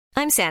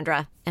I'm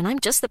Sandra, and I'm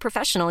just the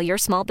professional your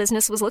small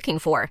business was looking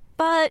for.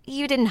 But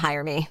you didn't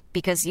hire me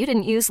because you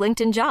didn't use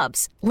LinkedIn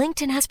Jobs.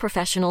 LinkedIn has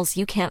professionals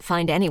you can't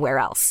find anywhere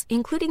else,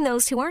 including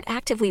those who aren't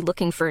actively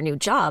looking for a new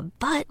job,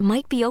 but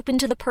might be open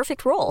to the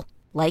perfect role,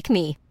 like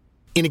me.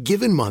 In a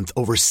given month,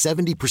 over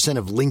 70%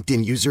 of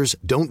LinkedIn users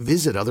don't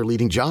visit other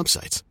leading job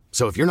sites.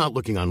 So if you're not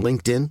looking on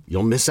LinkedIn,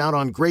 you'll miss out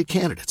on great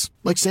candidates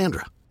like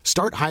Sandra.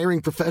 Start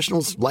hiring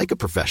professionals like a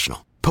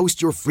professional.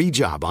 Post your free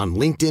job on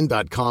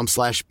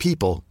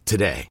linkedin.com/people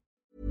today.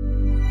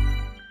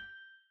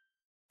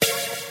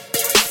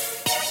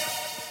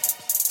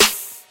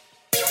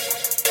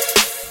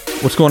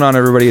 What's going on,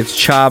 everybody? It's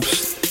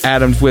Chops.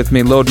 Adam's with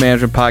me, Load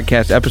Management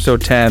Podcast,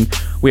 episode 10.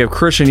 We have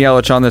Christian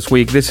Yelich on this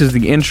week. This is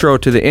the intro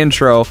to the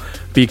intro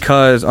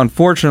because,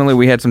 unfortunately,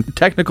 we had some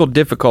technical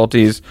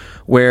difficulties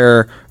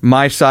where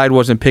my side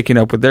wasn't picking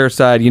up with their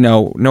side. You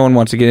know, no one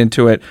wants to get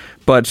into it.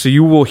 But so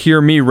you will hear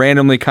me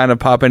randomly kind of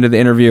pop into the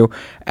interview.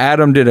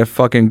 Adam did a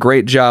fucking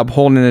great job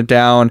holding it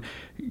down.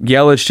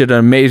 Yelich did an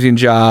amazing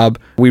job.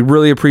 We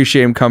really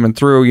appreciate him coming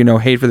through. You know,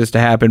 hate for this to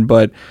happen,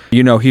 but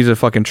you know, he's a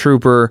fucking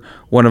trooper.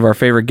 One of our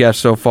favorite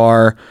guests so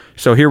far.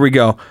 So here we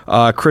go.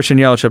 Christian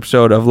Yelich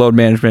episode of Load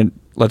Management.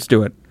 Let's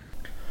do it.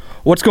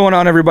 What's going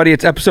on, everybody?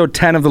 It's episode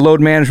 10 of the Load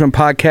Management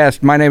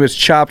Podcast. My name is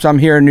Chops. I'm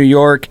here in New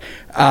York.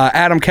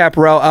 Adam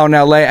Caparell out in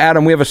LA.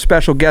 Adam, we have a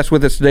special guest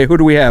with us today. Who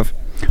do we have?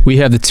 We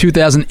have the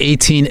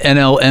 2018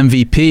 NL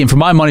MVP, and for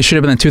my money, should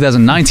have been the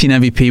 2019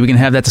 MVP. We can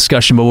have that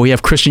discussion, but we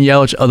have Christian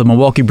Yelich of the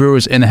Milwaukee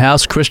Brewers in the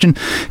house. Christian,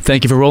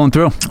 thank you for rolling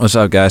through. What's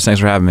up, guys?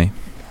 Thanks for having me.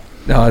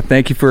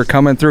 Thank you for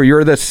coming through.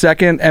 You're the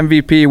second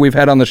MVP we've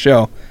had on the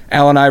show,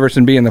 Allen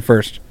Iverson being the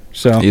first.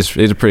 So he's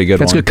a pretty good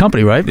one. That's good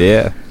company, right?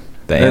 Yeah,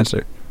 the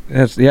answer.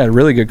 That's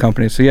really good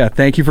company. So yeah,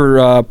 thank you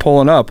for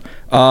pulling up.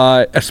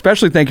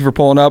 Especially thank you for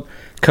pulling up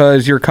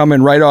because you're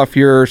coming right off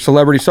your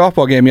celebrity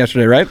softball game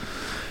yesterday, right?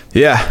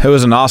 Yeah, it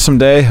was an awesome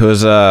day. It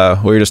was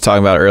we were just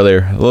talking about it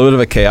earlier, a little bit of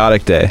a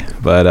chaotic day,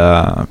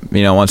 but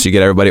you know, once you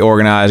get everybody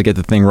organized, get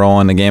the thing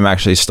rolling, the game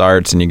actually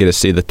starts, and you get to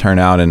see the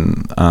turnout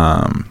and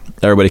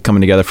everybody coming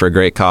together for a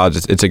great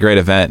cause. It's a great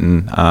event,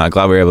 and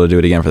glad we were able to do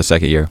it again for the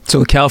second year. So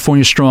the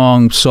California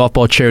Strong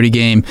softball charity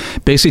game,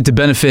 basically to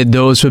benefit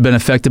those who have been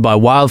affected by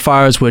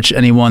wildfires, which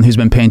anyone who's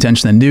been paying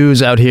attention to the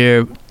news out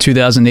here,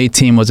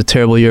 2018 was a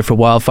terrible year for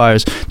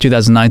wildfires.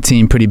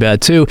 2019, pretty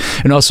bad too.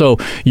 And also,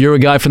 you're a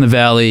guy from the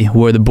Valley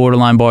where the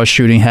Borderline bar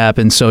shooting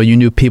happened, so you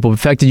knew people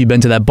affected. You've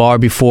been to that bar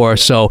before.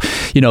 So,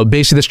 you know,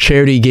 basically this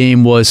charity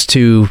game was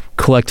to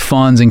collect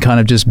funds and kind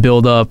of just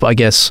build up, I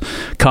guess,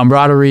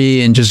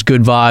 camaraderie and just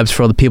good vibes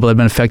for all the people that have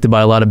been affected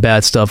by a lot of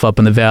bad stuff up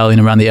in the Valley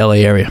and around the LA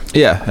area.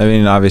 Yeah, I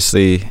mean,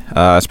 obviously,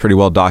 it's pretty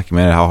well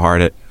documented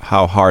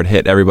how hard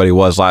hit everybody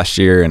was last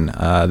year and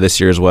this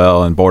year as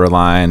well, and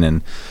Borderline,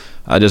 and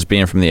just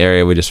being from the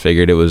area, we just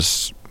figured it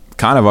was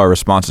kind of our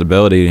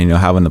responsibility, you know,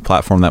 having the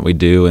platform that we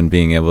do and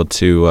being able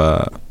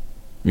to,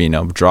 you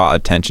know, draw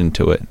attention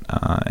to it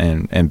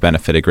and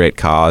benefit a great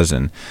cause.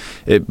 And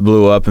it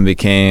blew up and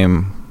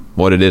became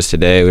what it is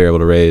today. We were able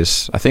to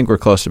raise, I think we're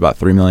close to about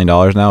 $3 million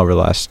now over the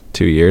last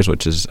 2 years,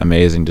 which is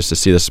amazing just to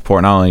see the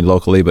support not only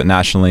locally but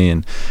nationally,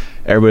 and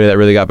everybody that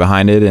really got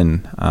behind it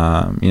and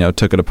you know,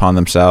 took it upon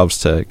themselves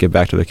to give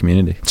back to the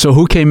community. So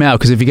who came out?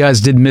 Because if you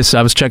guys did miss,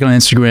 I was checking on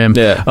Instagram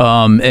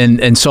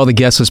and saw the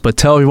guest list, but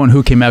tell everyone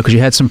who came out because you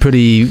had some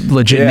pretty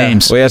legit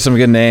names. We had some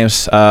good names.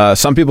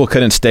 Some people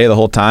couldn't stay the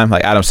whole time.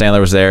 Like Adam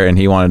Sandler was there and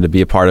he wanted to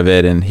be a part of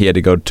it, and he had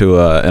to go to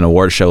an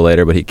award show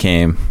later, but he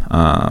came,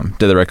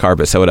 did the red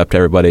carpet, said what up to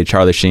everybody.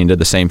 Charlie Sheen did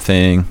the same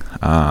thing.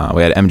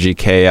 We had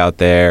MGK out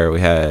there.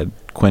 We had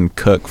Quinn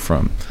Cook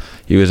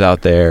he was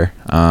out there.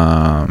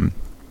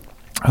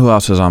 Who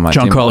else was on my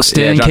team? Giancarlo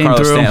Stanton came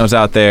through. Stanton was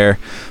out there.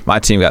 My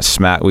team got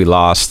smacked. We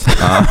lost.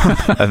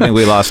 I think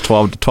we lost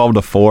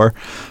 12-4.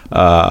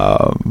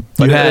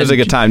 But it was a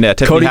good time. Yeah,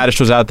 Tiffany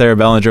Haddish was out there.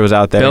 Bellinger was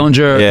out there.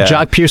 Yeah.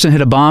 Jock Pearson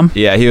hit a bomb.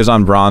 Yeah, he was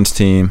on Braun's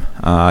team.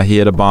 He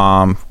hit a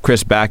bomb.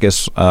 Chris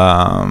Backus,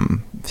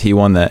 he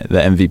won the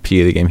MVP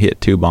of the game. He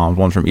hit 2 bombs,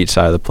 one from each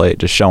side of the plate,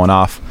 just showing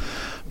off.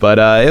 But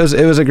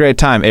it was a great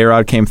time.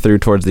 A-Rod came through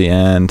towards the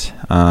end.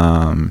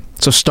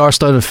 So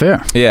star-studded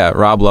affair. Yeah,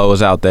 Rob Lowe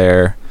was out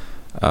there.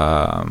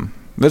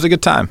 It was a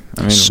good time.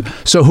 I mean,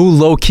 so who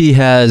low-key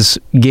has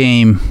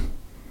game?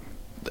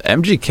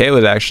 MGK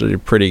was actually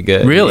pretty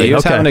good. Really? He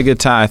was having a good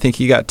time. I think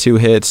he got 2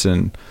 hits,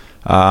 and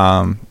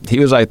he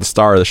was like the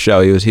star of the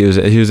show. He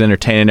was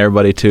entertaining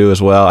everybody too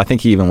as well. I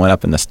think he even went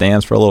up in the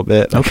stands for a little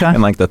bit. Okay.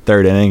 In like the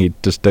 3rd inning, he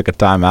just took a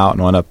time out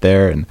and went up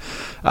there, and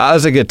it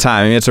was a good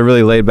time. I mean, it's a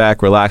really laid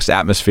back, relaxed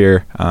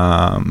atmosphere.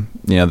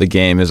 You know, the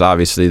game is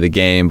obviously the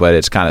game, but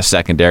it's kind of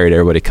secondary to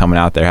everybody coming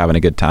out there having a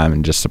good time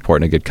and just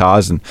supporting a good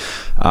cause. And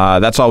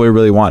that's all we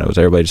really wanted, was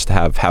everybody just to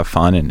have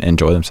fun and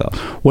enjoy themselves.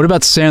 What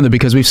about Sandler?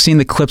 Because we've seen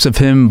the clips of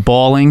him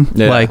balling.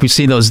 Yeah. Like we've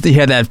seen those. He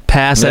had that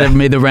pass that ever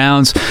made the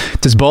rounds.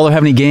 Does Baller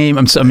have any game?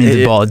 Does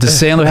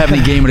Sandler have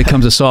any game when it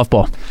comes to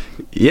softball?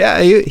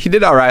 Yeah, he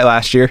did all right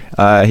last year.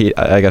 Like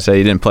I said,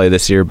 he didn't play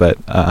this year, but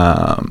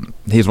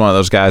he's one of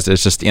those guys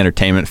that's just the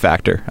entertainment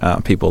factor.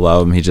 People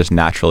love him. He's just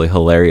naturally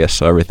hilarious,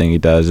 so everything he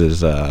does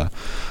is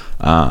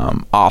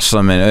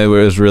awesome, and it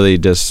was really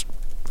just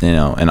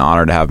an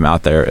honor to have him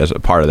out there as a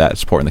part of that,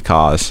 supporting the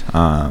cause.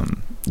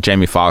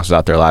 Jamie Foxx was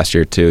out there last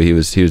year too. He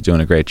was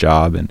doing a great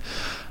job, and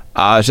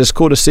it's just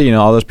cool to see.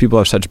 All those people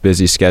have such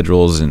busy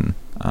schedules, and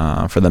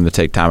for them to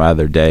take time out of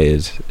their day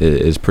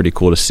is pretty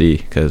cool to see,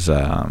 because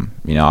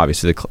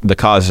obviously the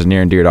cause is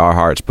near and dear to our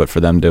hearts, but for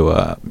them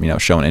to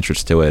show an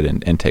interest to it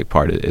and take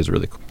part is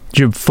really cool. Is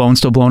your phone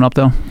still blowing up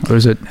though, or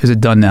is it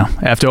done now?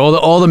 After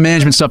all the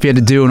management stuff you had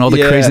to do and all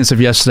the craziness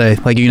of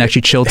yesterday, like you can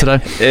actually chill today?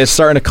 It's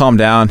starting to calm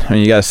down. I mean,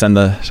 you got to send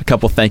a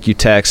couple thank you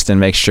texts and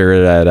make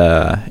sure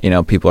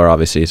that people are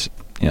obviously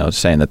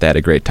saying that they had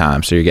a great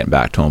time, so you're getting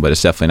back to them. But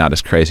it's definitely not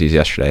as crazy as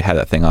yesterday. I had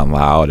that thing on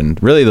loud,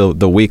 and really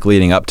the week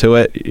leading up to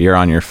it, you're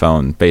on your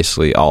phone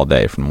basically all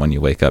day from when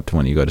you wake up to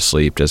when you go to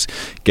sleep, just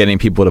getting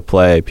people to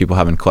play, people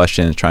having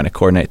questions, trying to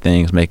coordinate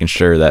things, making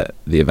sure that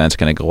the event's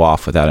going to go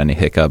off without any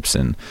hiccups.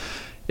 And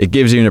it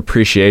gives you an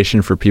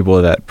appreciation for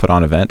people that put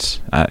on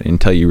events.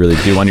 Until you really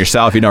do one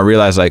yourself, you don't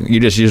realize, like, you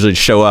just usually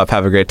show up,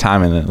 have a great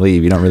time, and then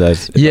leave. You don't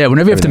realize. Yeah,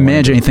 whenever you have to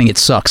manage anything, it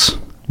sucks.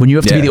 When you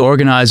have to be the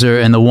organizer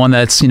and the one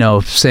that's,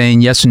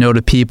 saying yes or no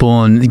to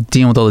people and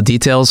dealing with all the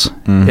details,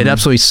 it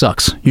absolutely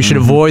sucks. You should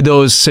avoid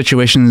those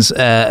situations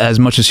as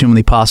much as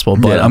humanly possible.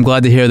 But I'm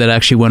glad to hear that it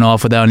actually went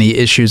off without any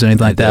issues or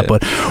anything like that.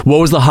 But what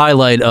was the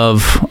highlight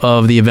of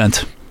the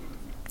event?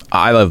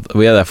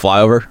 We had that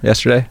flyover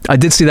yesterday. I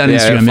did see that on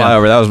Instagram.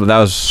 Flyover.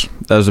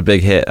 That was a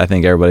big hit. I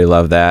think everybody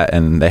loved that,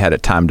 and they had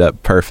it timed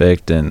up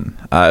perfect, and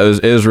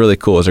it was really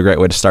cool. It was a great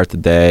way to start the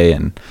day,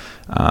 and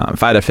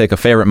if I had to pick a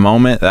favorite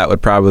moment, that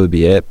would probably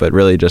be it. But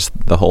really, just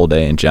the whole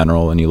day in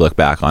general, when you look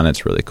back on it,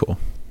 it's really cool.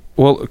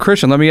 Well,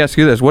 Christian, let me ask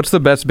you this: what's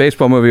the best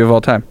baseball movie of all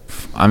time?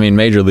 I mean,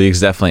 Major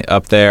League's definitely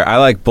up there. I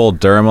like Bull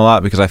Durham a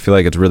lot because I feel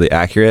like it's really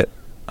accurate.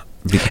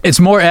 It's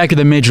more accurate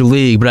than Major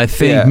League, but I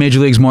think Major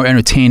League's more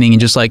entertaining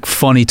and just like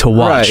funny to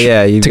watch,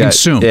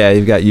 consume. Yeah,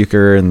 you've got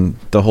Euchre and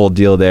the whole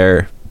deal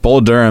there. Bull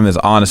Durham is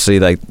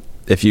honestly, like,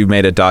 if you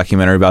made a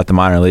documentary about the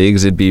minor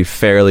leagues, it'd be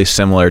fairly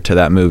similar to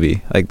that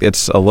movie. Like,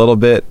 it's a little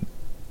bit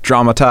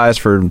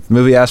dramatized for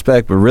movie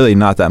aspect, but really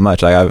not that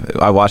much. Like,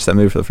 I watched that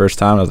movie for the first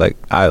time. I was like,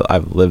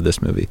 I've lived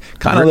this movie.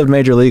 Kind of lived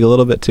Major League a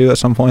little bit too at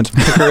some points in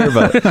my career,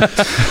 but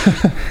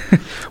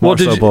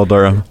Bull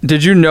Durham.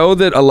 Did you know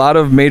that a lot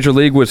of Major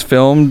League was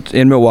filmed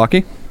in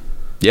Milwaukee?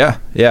 Yeah.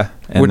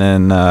 And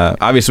then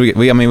obviously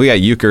we got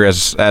Euchre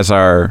as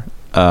our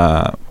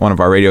one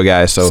of our radio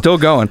guys. So still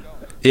going.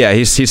 Yeah,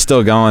 he's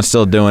still going,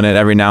 still doing it.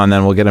 Every now and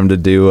then we'll get him to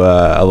do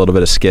a little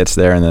bit of skits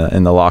there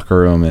in the locker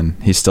room, and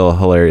he's still a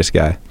hilarious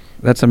guy.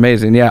 That's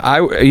amazing.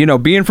 Yeah,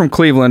 being from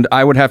Cleveland,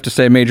 I would have to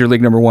say Major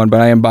League number one,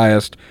 but I am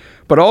biased.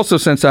 But also,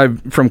 since I'm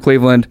from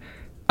Cleveland,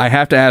 I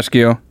have to ask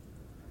you,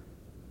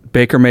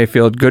 Baker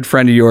Mayfield, good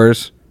friend of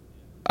yours.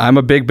 I'm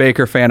a big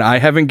Baker fan. I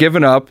haven't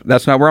given up.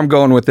 That's not where I'm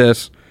going with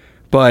this.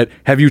 But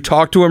have you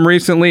talked to him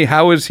recently?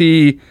 How is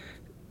he?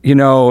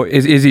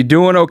 Is he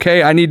doing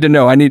okay? I need to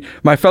know.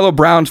 My fellow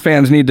Browns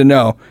fans need to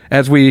know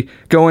as we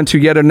go into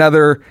yet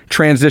another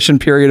transition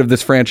period of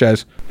this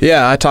franchise.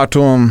 Yeah, I talked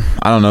to him,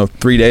 I don't know,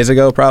 3 days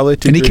ago probably.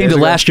 And he came to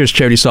last year's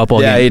charity softball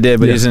game. Yeah, he did,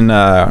 but he's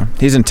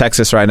in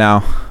Texas right now.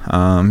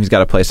 He's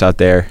got a place out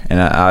there,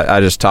 and I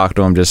just talked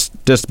to him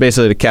just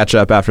basically to catch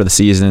up after the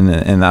season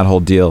and that whole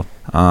deal.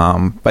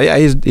 But yeah,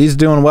 he's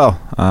doing well.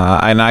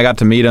 And I got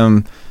to meet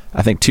him,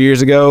 I think 2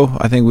 years ago.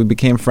 I think we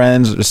became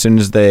friends as soon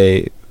as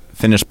they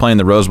finished playing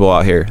the Rose Bowl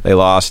out here. They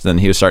lost, and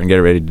he was starting to get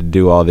ready to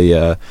do all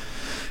the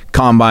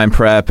combine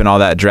prep and all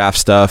that draft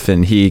stuff,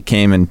 and he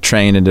came and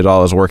trained and did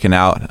all his working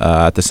out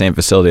at the same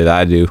facility that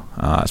I do.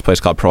 It's a place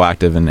called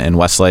Proactive in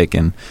Westlake,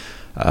 and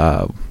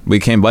we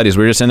became buddies.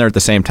 We were just in there at the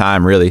same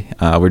time, really.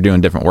 We're doing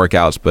different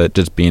workouts, but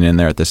just being in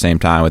there at the same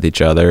time with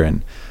each other.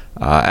 And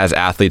as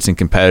athletes and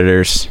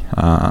competitors,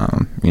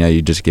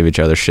 you just give each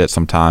other shit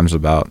sometimes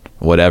about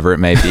whatever it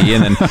may be,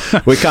 and then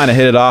we kind of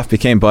hit it off,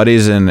 became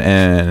buddies,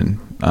 and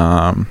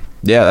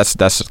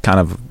that's kind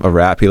of a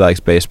wrap. He likes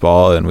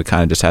baseball, and we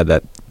kind of just had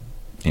that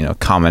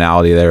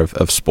commonality there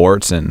of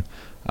sports, and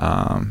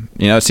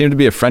it seemed to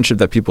be a friendship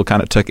that people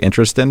kind of took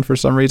interest in for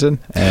some reason.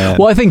 And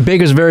well, I think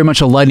Baker's very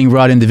much a lightning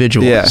rod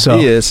individual. Yeah, so.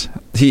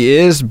 He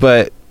is,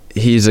 but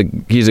he's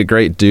a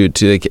great dude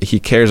too. Like,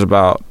 he cares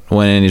about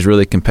winning. He's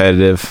really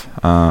competitive.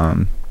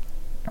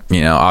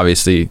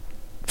 Obviously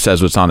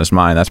says what's on his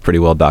mind. That's pretty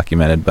well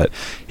documented, but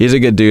he's a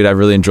good dude. I've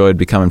really enjoyed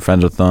becoming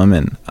friends with him,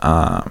 and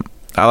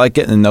I like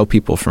getting to know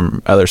people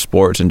from other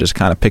sports and just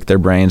kind of pick their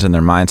brains and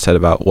their mindset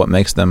about what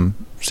makes them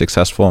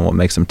successful and what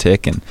makes them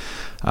tick. And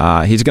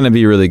he's going to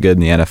be really good in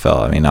the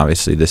NFL. I mean,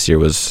 obviously this year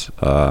was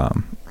a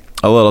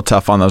little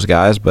tough on those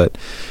guys, but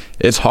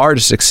it's hard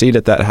to succeed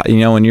at that.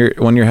 When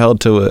you're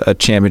held to a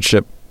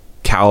championship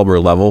caliber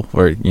level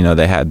where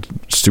they had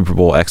Super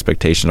Bowl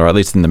expectations, or at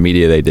least in the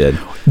media they did.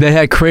 They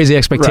had crazy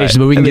expectations,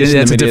 right. But we can get into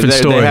that's a different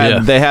story.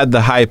 They had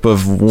the hype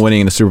of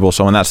winning the Super Bowl,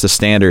 so when that's the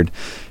standard,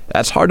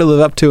 that's hard to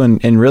live up to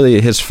in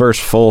really his first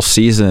full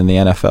season in the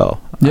NFL.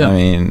 Yeah. I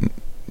mean,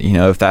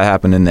 if that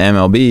happened in the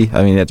MLB,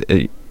 I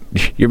mean,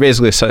 you're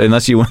basically set,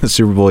 unless you win the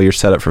Super Bowl, you're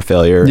set up for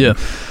failure. Yeah.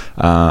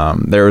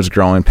 There was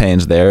growing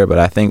pains there, but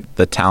I think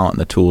the talent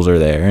and the tools are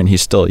there, and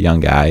he's still a young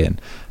guy, and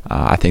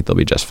I think they'll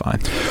be just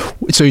fine.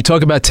 So you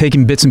talk about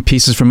taking bits and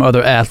pieces from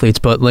other athletes,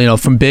 but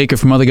from Baker,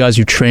 from other guys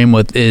you train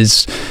with,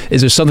 is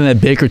there something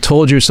that Baker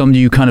told you, or something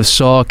you kind of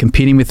saw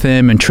competing with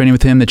him and training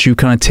with him that you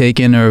kind of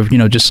taken, or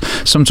just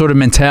some sort of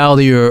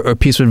mentality or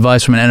piece of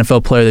advice from an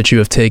NFL player that you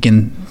have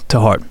taken to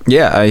heart?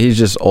 Yeah, he's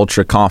just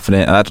ultra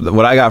confident. That's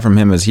what I got from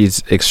him, is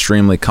he's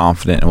extremely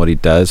confident in what he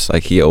does.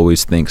 Like, he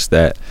always thinks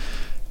that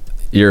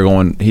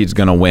he's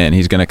going to win.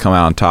 He's going to come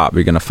out on top.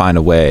 You're going to find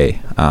a way.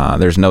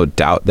 There's no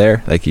doubt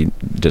there. Like, he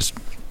just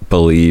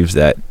believes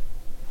that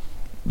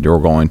you're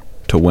going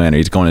to win, or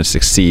he's going to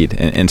succeed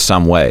in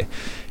some way.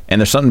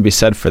 And there's something to be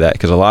said for that,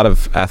 because a lot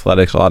of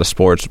athletics, a lot of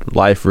sports,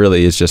 life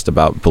really is just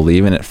about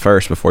believing it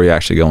first before you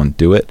actually go and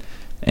do it.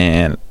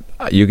 And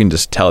you can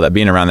just tell that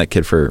being around that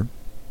kid for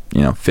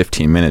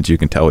 15 minutes, you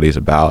can tell what he's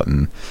about.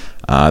 And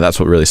that's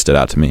what really stood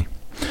out to me.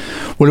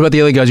 What about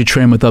the other guys you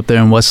train with up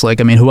there in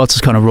Westlake? I mean, who else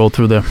has kind of rolled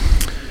through there?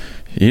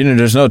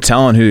 There's no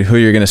telling who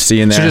you're going to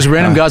see in there. So just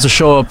random guys will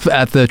show up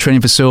at the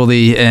training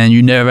facility, and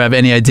you never have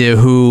any idea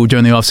who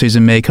during the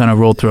offseason may kind of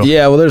roll through.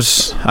 Yeah, well,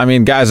 there's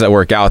guys that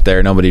work out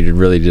there. Nobody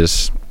really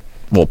just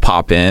will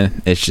pop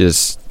in. It's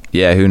just,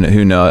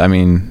 who knows? I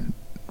mean,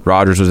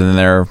 Rodgers was in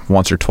there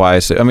once or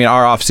twice. I mean,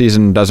 our off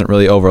season doesn't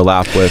really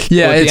overlap with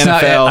the it's NFL.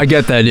 Not. I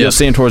get that. Yeah. You'll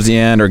see them towards the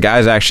end, or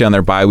guys actually on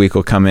their bye week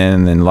will come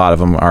in, and a lot of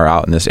them are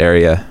out in this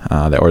area,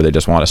 or they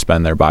just want to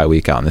spend their bye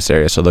week out in this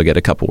area, so they'll get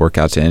a couple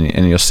workouts in,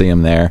 and you'll see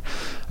them there.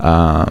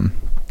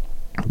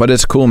 But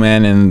it's cool,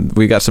 man, and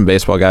we got some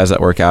baseball guys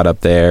that work out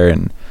up there,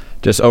 and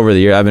just over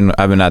the year, I've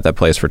been at that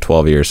place for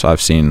 12 years, so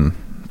I've seen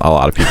a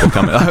lot of people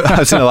come.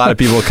 I've seen a lot of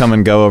people come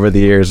and go over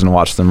the years, and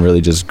watch them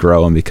really just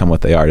grow and become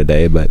what they are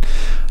today. But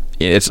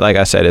it's like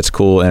I said, it's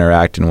cool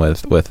interacting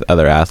with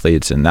other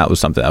athletes, and that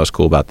was something that was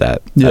cool about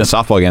that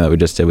softball game that we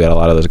just did. We had a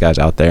lot of those guys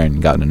out there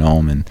and gotten to know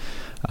them,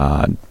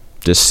 and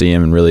just see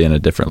him really in a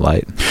different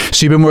light.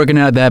 So you've been working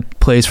out at that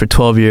place for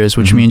 12 years,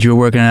 which means you were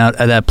working out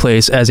at that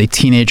place as a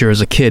teenager, as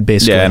a kid,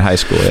 basically. Yeah, in high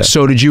school, yeah.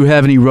 So did you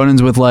have any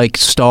run-ins with,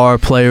 star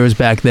players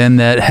back then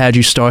that had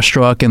you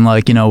starstruck and,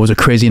 was a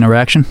crazy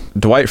interaction?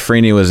 Dwight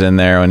Freeney was in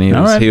there when he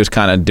was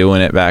kind of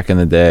doing it back in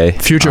the day.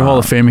 Future Hall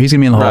of Famer. He's going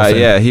to be in the Hall of Fame.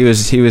 Yeah, he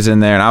was in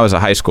there, and I was a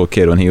high school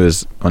kid when he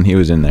was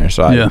in there,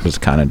 so I was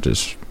kind of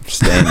just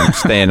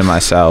staying to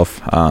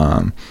myself.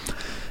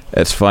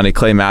 It's funny.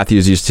 Clay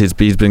Matthews he's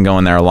been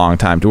going there a long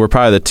time. We're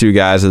probably the two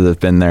guys that have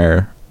been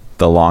there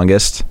the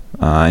longest.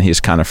 And he's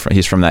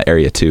from that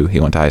area too. He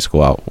went to high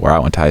school out where I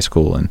went to high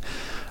school, and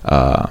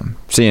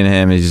seeing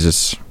him, he's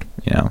just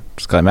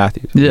Clay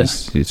Matthews. Yeah.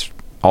 He's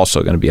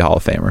also going to be a Hall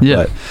of Famer. Yeah.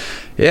 But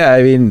yeah,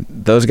 I mean,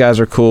 those guys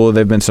are cool.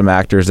 There've been some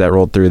actors that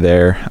rolled through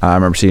there. I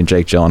remember seeing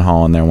Jake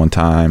Gyllenhaal in there one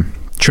time.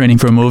 Training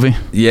for a movie?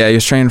 Yeah, he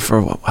was training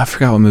for, I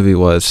forgot what movie it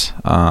was.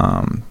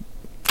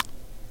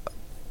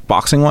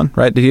 Boxing one,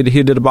 right? He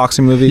did a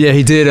boxing movie. Yeah,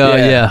 he did.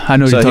 Yeah, I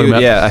know what you're talking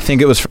about. Yeah, I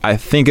think it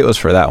was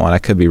for that one. I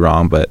could be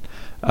wrong, but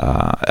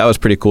that was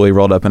pretty cool. He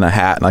rolled up in a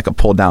hat and a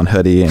pulled down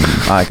hoodie, and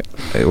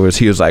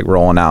he was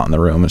rolling out in the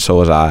room, and so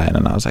was I.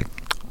 And I was like,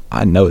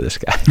 I know this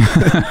guy.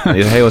 And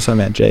he's like, hey, what's up,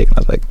 man, Jake? And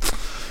I was like,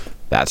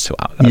 that's who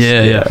I was.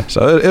 Yeah.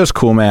 So it was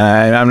cool,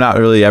 man. I'm not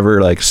really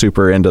ever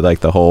super into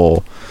the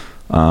whole.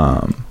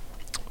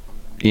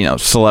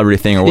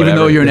 Celebrity thing or whatever. Even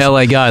though you're an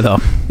LA guy, though.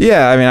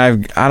 Yeah, I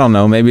mean, I don't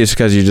know. Maybe it's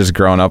because you've just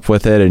grown up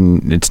with it,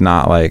 and it's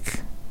not I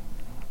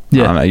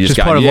don't know. You just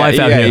part of life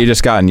out here. You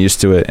just gotten used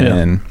to it,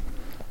 and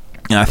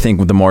I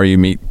think the more you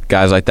meet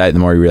guys like that, the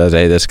more you realize,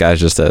 hey, this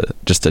guy's just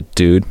a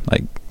dude.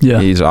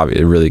 He's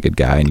obviously a really good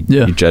guy, and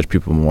you judge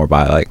people more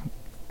by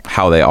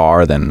how they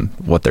are than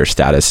what their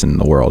status in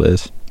the world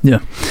is. Yeah.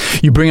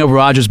 You bring up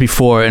Rodgers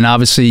before, and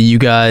obviously you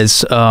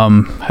guys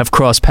have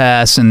crossed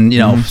paths, and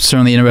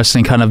certainly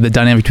interesting kind of the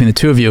dynamic between the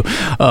two of you.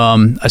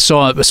 I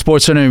saw a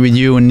sports center with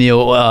you and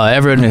Neil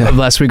Everett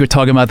last week. We were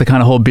talking about the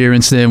kind of whole beer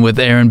incident with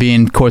Aaron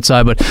being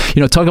courtside, but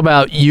talk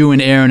about you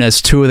and Aaron as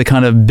two of the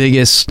kind of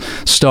biggest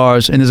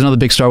stars, and there's another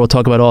big star we'll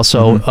talk about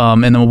also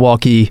in the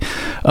Milwaukee,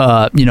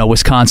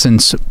 Wisconsin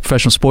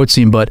professional sports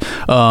team. But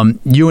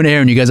you and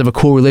Aaron, you guys have a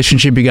cool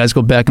relationship. You guys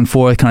go back and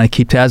forth, kind of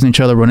keep tabs on each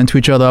other, run into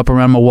each other up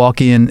around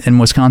Milwaukee in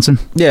Wisconsin?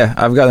 Yeah,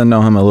 I've gotten to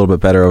know him a little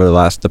bit better over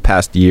the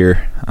past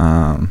year.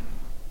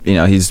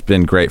 He's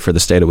been great for the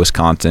state of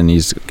Wisconsin.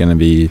 He's going to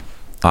be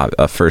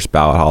a first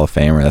ballot Hall of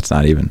Famer. That's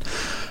not even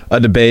a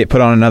debate.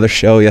 Put on another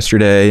show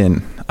yesterday,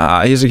 and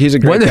he's a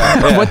great guy.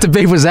 Yeah. What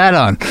debate was that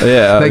on?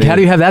 Yeah, how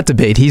do you have that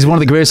debate? He's one of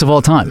the greatest of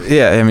all time.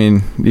 Yeah, I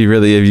mean,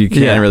 you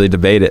can't really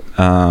debate it.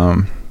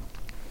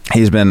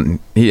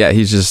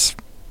 He's just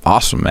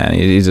awesome, man.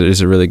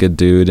 He's a really good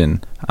dude,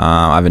 and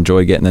I've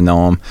enjoyed getting to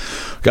know him.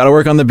 Got to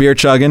work on the beer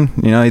chugging.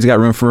 He's got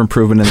room for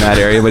improvement in that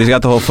area, but he's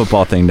got the whole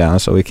football thing down,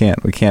 so we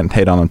can't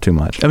hate on him too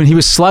much. I mean, he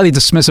was slightly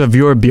dismissive of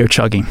your beer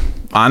chugging.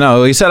 I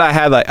know. He said I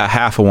had a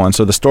half of one.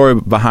 So the story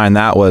behind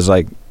that was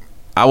I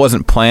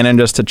wasn't planning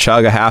just to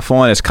chug a half of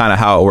one. It's kind of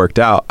how it worked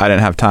out. I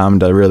didn't have time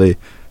to really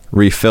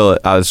refill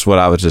it. I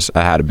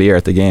had a beer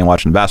at the game,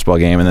 watching the basketball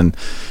game, and then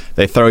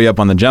they throw you up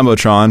on the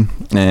Jumbotron,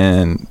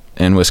 and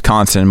in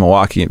Wisconsin,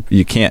 Milwaukee,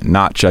 you can't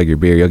not chug your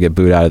beer. You'll get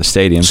booed out of the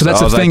stadium. So that's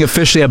the thing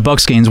officially at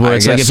Bucks games, where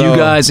it's like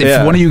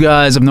if one of you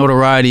guys of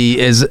notoriety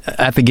is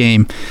at the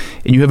game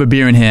and you have a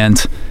beer in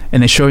hand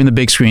and they show you on the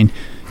big screen,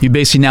 you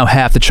basically now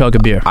have to chug a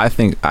beer. I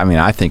think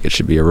it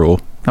should be a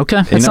rule. Okay.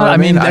 I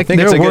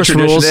think it's a good tradition.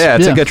 Rules. Yeah,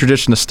 it's a good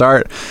tradition to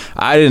start.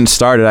 I didn't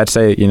start it. I'd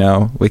say,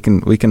 we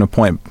can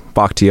appoint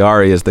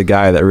Bakhtiari as the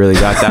guy that really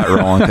got that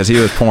rolling, because he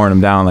was pouring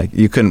them down. Like,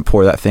 you couldn't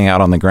pour that thing out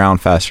on the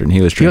ground faster than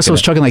he was drinking. He also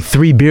was chugging like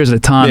 3 beers at a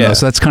time, though,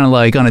 so that's kind of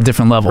like on a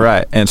different level.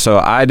 Right. And so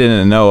I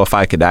didn't know if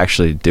I could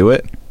actually do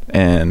it.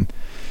 And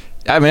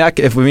I mean,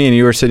 if me and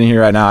you were sitting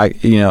here right now,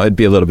 it'd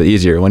be a little bit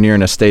easier. When you're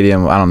in a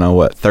stadium, I don't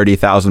know,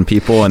 30,000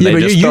 people, and they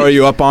just throw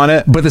you up on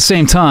it. But at the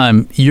same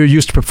time, you're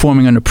used to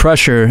performing under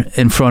pressure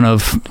in front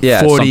of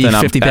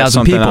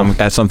 50,000 people.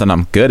 That's something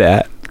I'm good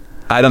at.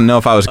 I don't know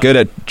if I was good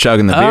at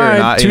chugging the beer or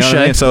not. You know what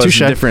I mean? So it's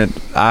different.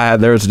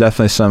 There was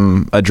definitely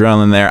some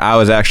adrenaline there. I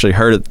was actually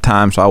hurt at the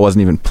time, so I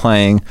wasn't even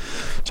playing.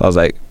 So I was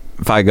like,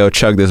 if I go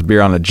chug this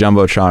beer on the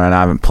Jumbotron and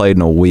I haven't played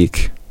in a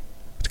week,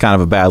 it's kind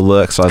of a bad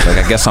look. So I was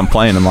like, I guess I'm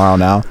playing tomorrow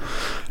now.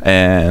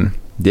 And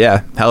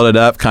yeah, held it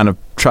up, kind of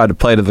tried to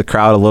play to the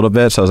crowd a little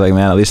bit. So I was like,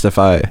 man, at least if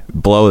I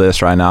blow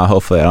this right now,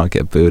 hopefully I don't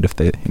get booed if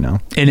they,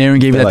 And Aaron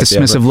gave you that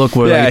dismissive look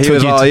where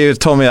he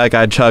told me like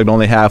I chugged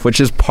only half,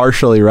 which is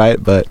partially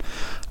right, but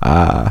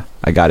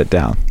I got it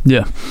down.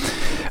 Yeah.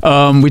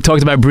 We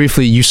talked about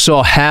briefly, you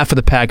saw half of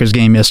the Packers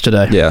game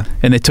yesterday. Yeah.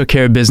 And they took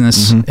care of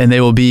business, and they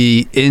will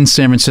be in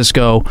San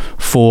Francisco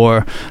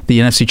for the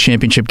NFC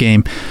Championship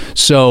game.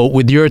 So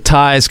with your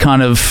ties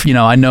kind of,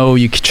 I know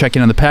you check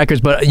in on the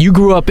Packers, but you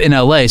grew up in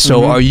L.A.,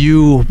 so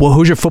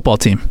who's your football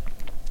team?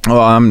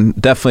 Well, I'm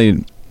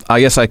definitely... I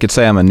guess I could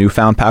say I'm a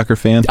newfound Packer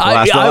fan. The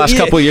last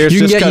couple of years,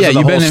 just because of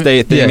the whole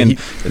state thing. And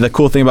the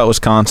cool thing about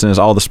Wisconsin is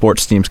all the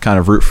sports teams kind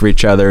of root for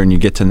each other, and you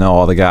get to know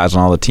all the guys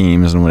on all the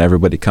teams, and when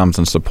everybody comes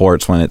and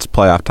supports when it's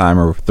playoff time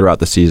or throughout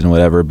the season,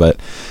 whatever. But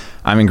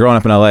I mean, growing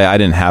up in LA,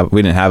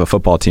 we didn't have a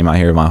football team out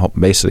here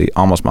basically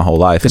almost my whole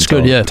life.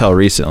 Until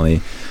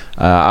recently.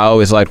 I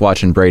always liked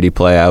watching Brady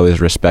play. I always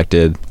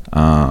respected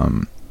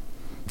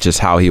just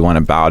how he went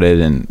about it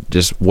and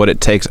just what it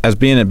takes as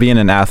being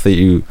an athlete.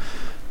 You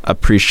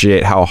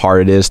appreciate how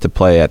hard it is to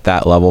play at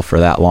that level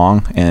for that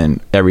long, and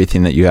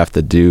everything that you have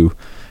to do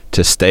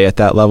to stay at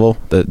that level,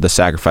 the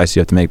sacrifice you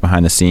have to make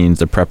behind the scenes,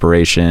 the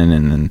preparation,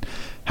 and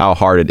how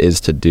hard it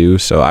is to do.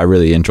 So I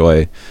really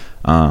enjoy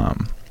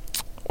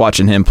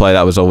watching him play.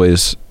 That was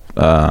always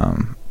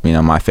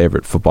my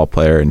favorite football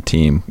player and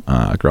team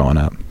growing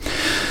up.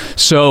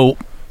 So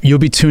you'll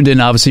be tuned in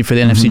obviously for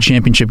the NFC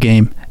Championship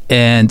game,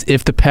 and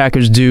if the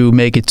Packers do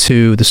make it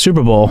to the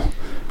Super Bowl,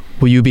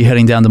 will you be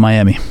heading down to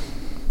Miami?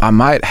 I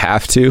might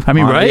have to. I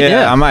mean, right?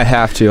 Yeah, I might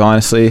have to,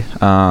 honestly.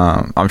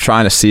 I'm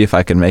trying to see if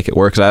I can make it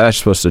work, because I'm actually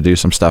supposed to do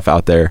some stuff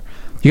out there.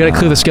 You got to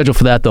clear the schedule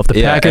for that, though. If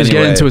the Packers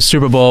get into a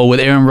Super Bowl with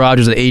Aaron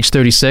Rodgers at age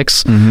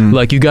 36,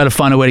 you got to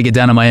find a way to get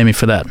down to Miami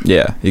for that.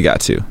 Yeah, you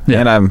got to.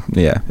 Yeah. And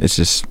it's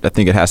just, I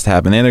think it has to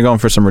happen. And they're going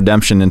for some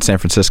redemption in San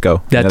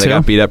Francisco. They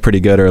got beat up pretty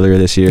good earlier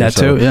this year. That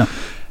too, yeah.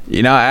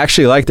 I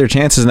actually like their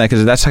chances in that,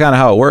 because that's kind of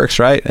how it works,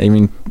 right? I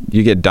mean,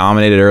 you get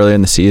dominated early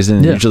in the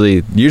season. Yeah.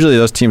 Usually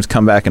those teams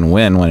come back and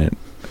win when it.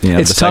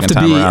 It's tough to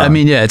be. Around. I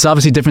mean, it's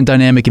obviously a different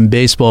dynamic in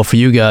baseball for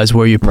you guys,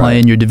 where you're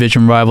playing your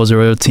division rivals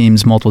or other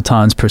teams multiple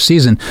times per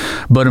season.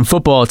 But in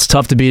football, it's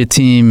tough to beat a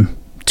team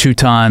 2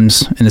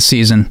 times in a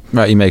season.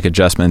 Right, you make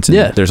adjustments.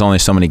 And there's only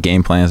so many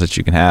game plans that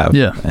you can have.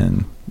 Yeah,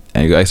 and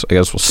I guess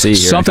we'll see.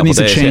 Something needs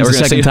to change the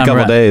second time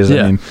around. Days.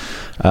 Yeah.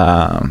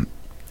 I mean,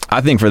 I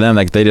think for them,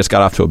 they just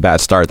got off to a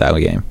bad start that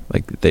game.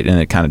 And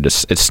it kind of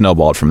just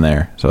snowballed from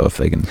there. So if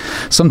they can,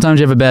 sometimes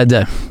you have a bad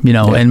day,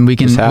 and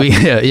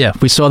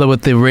we saw that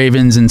with the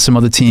Ravens and some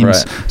other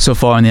teams so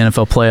far in the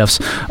NFL playoffs.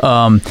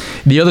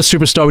 The other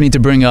superstar we need to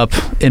bring up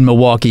in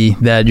Milwaukee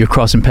that you're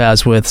crossing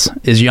paths with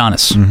is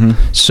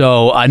Giannis.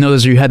 So I know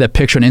you had that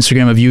picture on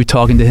Instagram of you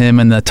talking to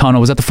him in the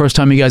tunnel. Was that the first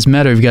time you guys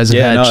met, or have you guys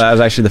had? No, that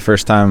was actually the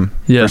first time.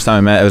 First time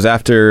I met. It was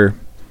after.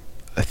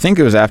 I think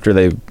it was after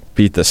they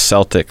beat the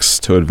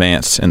Celtics to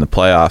advance in the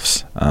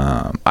playoffs.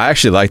 I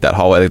actually like that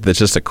hallway. It's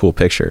just a cool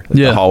picture.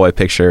 The hallway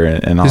picture and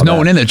all that. There's no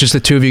one in there, just the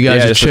two of you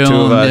guys just chilling. The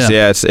 2 of us.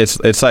 Yeah,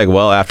 it's like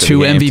well after two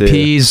the game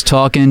MVPs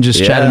talking,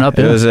 just chatting up.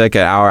 It was like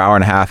an hour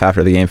and a half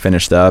after the game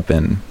finished up,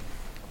 and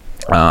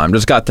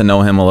just got to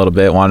know him a little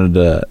bit.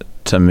 Wanted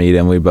to meet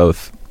him. We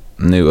both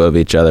knew of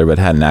each other, but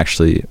hadn't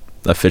actually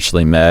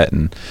officially met.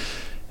 And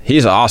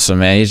he's awesome,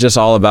 man. He's just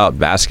all about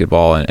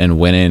basketball and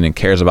winning, and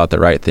cares about the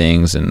right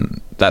things,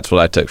 and that's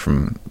what I took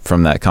from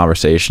that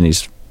conversation.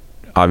 He's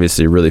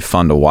obviously really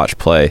fun to watch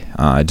play.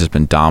 Just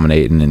been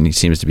dominating, and he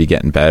seems to be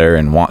getting better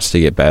and wants to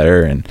get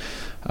better. And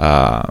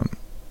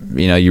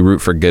you root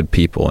for good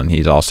people, and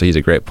he's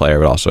a great player,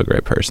 but also a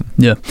great person.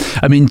 Yeah,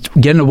 I mean,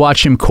 getting to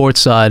watch him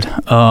courtside,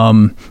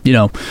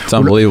 it's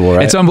unbelievable,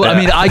 right? It's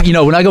unbelievable. Yeah. I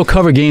mean, when I go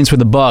cover games for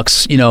the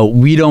Bucks, I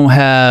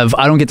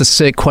don't get to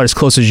sit quite as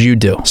close as you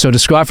do. So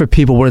describe for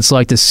people what it's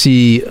like to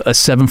see a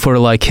 7-footer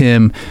like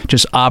him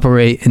just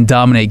operate and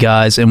dominate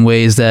guys in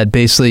ways that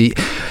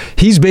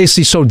he's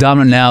basically so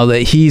dominant now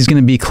that he's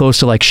going to be close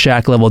to like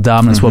Shaq level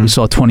dominance, what we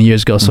saw 20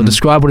 years ago. So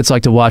describe what it's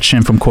like to watch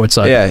him from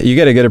courtside. Yeah, you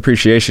get a good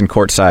appreciation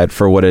courtside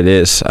for what it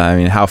is. I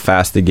mean, how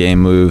fast the game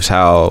moves,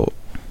 how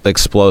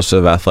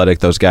explosive, athletic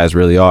those guys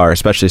really are,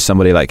 especially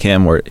somebody like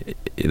him where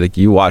like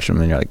you watch him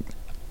and you're like,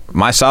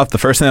 myself, the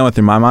first thing that went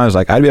through my mind was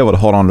like, I'd be able to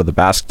hold on to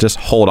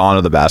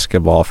the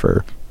basketball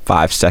for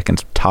 5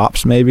 seconds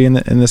tops maybe in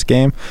this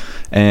game.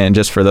 And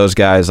just for those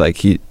guys,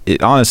 like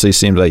it honestly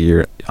seems like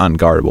you're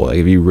unguardable. Like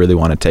if you really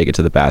want to take it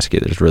to the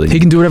basket, he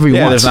can do whatever he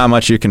wants. There's not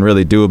much you can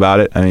really do about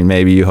it. I mean,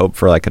 maybe you hope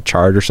for like a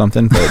charge or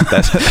something, but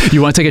that's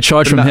you want to take a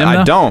charge from him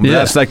now? I don't. Yeah.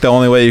 That's like the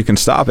only way you can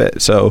stop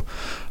it. So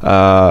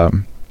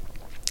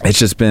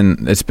it's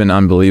been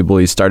unbelievable.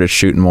 He started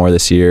shooting more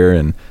this year,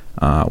 and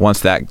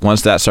once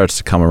that starts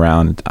to come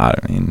around, I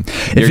mean,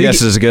 your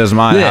guess is as good as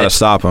mine how to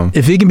stop him.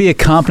 If he can be a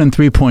competent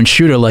 3-point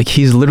shooter, like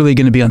he's literally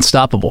going to be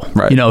unstoppable.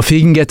 Right. If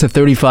he can get to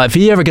 35, if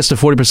he ever gets to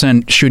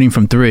 40% shooting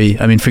from 3,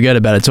 I mean, forget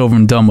about it. It's over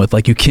and done with.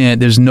 Like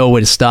there's no way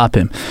to stop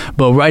him.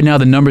 But right now,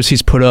 the numbers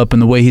he's put up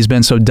and the way he's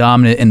been so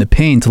dominant in the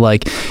paint,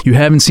 like you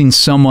haven't seen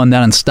someone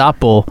that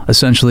unstoppable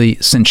essentially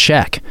since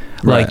Shaq.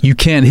 Like he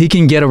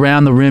can get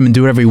around the rim and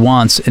do whatever he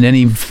wants in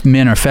any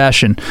manner or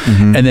fashion.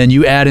 And then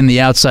you add in the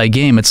outside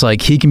game, it's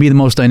like he can be the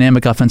most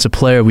dynamic offensive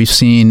player we've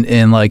seen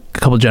in like a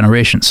couple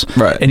generations.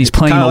 Right. And he's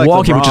playing in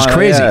Milwaukee, which is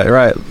crazy. Yeah,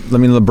 right. I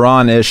mean,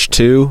 LeBron-ish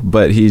too,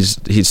 but he's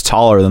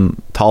taller than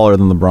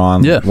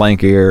LeBron. Yeah.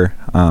 Lankier.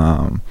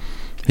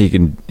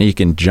 He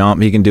can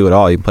jump. He can do it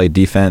all. He can play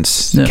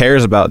defense. Yeah. He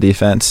cares about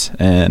defense,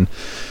 and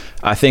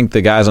I think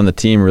the guys on the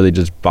team really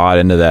just bought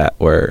into that.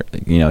 Where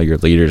your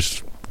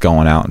leaders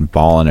going out and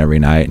balling every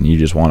night, and you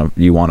just want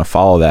to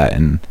follow that,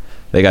 and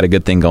they got a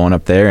good thing going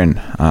up there,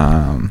 and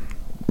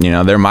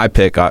they're my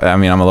pick. I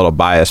mean, I'm a little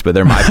biased, but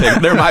they're my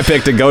pick. They're my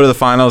pick to go to the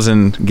finals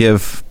and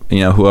give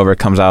whoever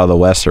comes out of the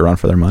West a run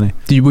for their money.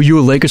 Were you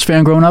a Lakers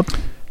fan growing up?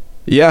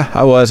 Yeah,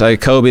 I was.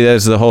 Kobe.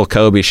 There's the whole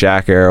Kobe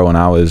Shaq era when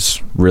I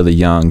was really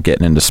young,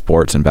 getting into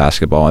sports and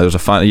basketball. It was a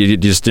fun. You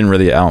just didn't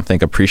really, I don't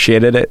think,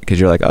 appreciated it because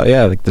you're like, oh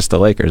yeah, like this the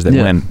Lakers. They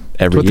win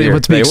every year.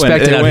 They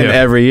win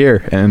every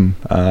year, and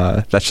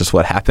that's just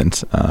what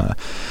happens.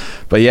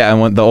 But yeah,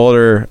 and when the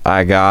older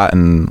I got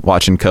and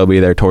watching Kobe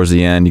there towards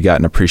the end, you got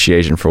an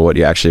appreciation for what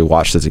you actually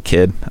watched as a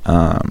kid.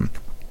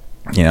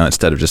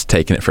 Instead of just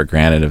taking it for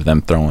granted of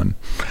them throwing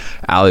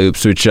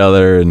alley-oops to each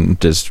other and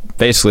just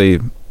basically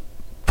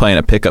playing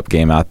a pickup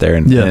game out there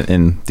in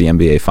the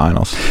NBA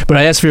Finals. But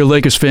I asked for your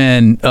Lakers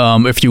fan,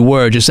 if you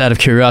were, just out of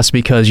curiosity,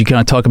 because you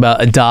kind of talk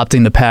about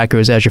adopting the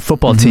Packers as your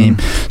football team.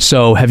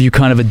 So have you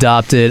kind of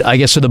adopted, I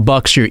guess, are the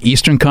Bucks your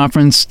Eastern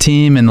Conference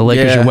team and the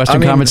Lakers your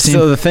Western Conference team?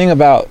 So the thing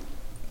about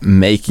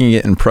making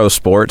it in pro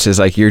sports is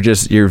like your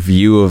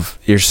view of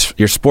your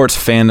sports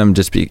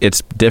fandom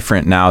it's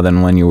different now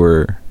than when you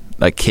were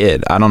a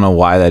kid. I don't know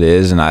why that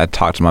is, and I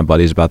talk to my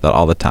buddies about that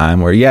all the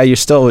time, where you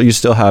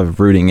still have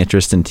rooting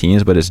interest in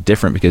teams, but it's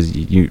different because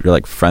you're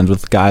like friends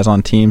with guys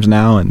on teams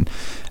now, and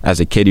as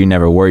a kid you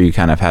never were. You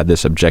kind of had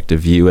this objective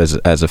view as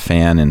a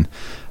fan, and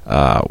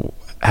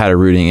had a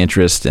rooting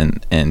interest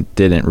and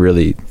didn't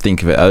really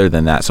think of it other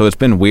than that. So it's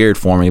been weird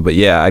for me, but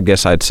yeah, I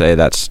guess I'd say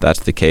that's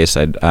the case.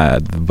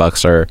 The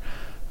Bucks are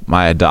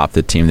my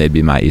adopted team. They'd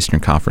be my Eastern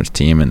Conference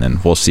team, and then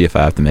we'll see if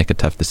I have to make a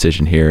tough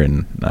decision here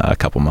in a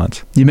couple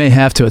months. You may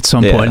have to at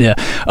some point, yeah.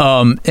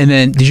 And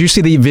then did you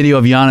see the video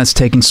of Giannis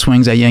taking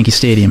swings at Yankee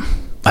Stadium?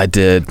 I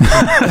did.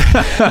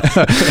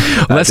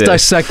 Let's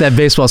dissect that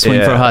baseball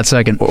swing for a hot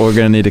second. We're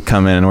gonna need to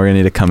come in.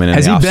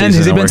 Has he been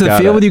to the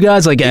field with you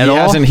guys at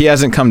all? He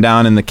hasn't come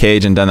down in the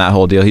cage and done that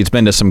whole deal. He's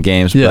been to some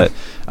games, but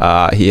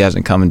he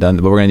hasn't come and done.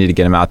 But we're gonna need to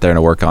get him out there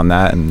and work on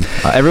that. And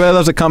everybody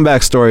loves a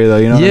comeback story, though.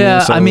 You know?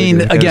 Yeah, I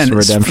mean, again,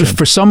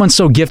 for someone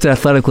so gifted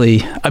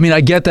athletically, I mean,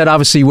 I get that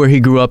obviously where he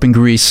grew up in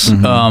Greece, they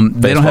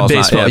don't have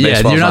baseball.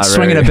 You're not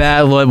swinging a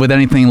bat with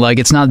anything like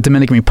it's not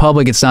Dominican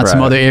Republic. It's not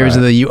some other areas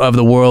of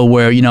the world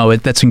where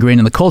that's ingrained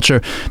in the culture.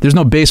 There's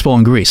no baseball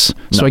in Greece,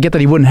 so I get that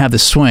he wouldn't have the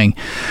swing.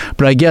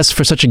 But I guess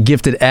for such a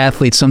gifted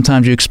athlete,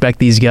 sometimes you expect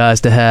these guys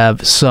to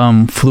have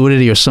some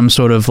fluidity or some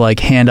sort of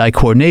like hand-eye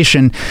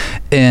coordination.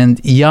 And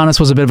Giannis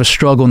was a bit of a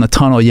struggle in the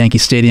tunnel at Yankee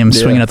Stadium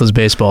swinging at those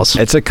baseballs.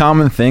 It's a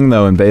common thing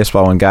though in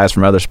baseball when guys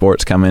from other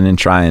sports come in and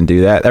try and do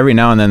that. Every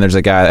now and then there's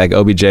a guy like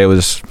OBJ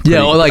was pretty,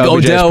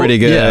 Odell's pretty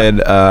good.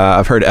 Yeah.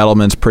 I've heard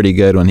Edelman's pretty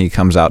good when he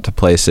comes out to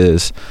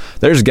places.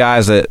 There's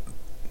guys that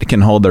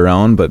can hold their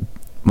own, but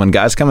when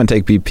guys come and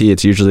take BP,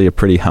 it's usually a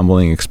pretty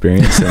humbling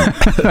experience. And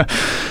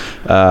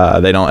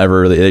they don't ever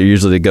really. It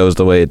usually goes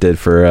the way it did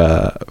for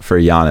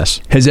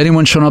Giannis. Has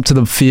anyone shown up to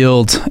the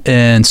field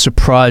and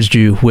surprised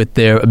you with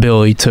their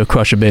ability to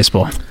crush a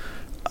baseball?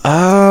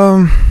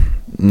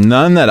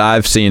 None that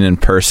I've seen in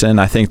person.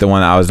 I think the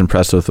one I was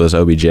impressed with was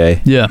OBJ.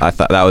 Yeah. I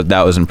thought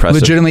that was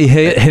impressive. Legitimately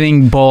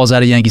hitting balls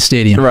out of Yankee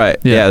Stadium. Right.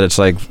 Yeah, it's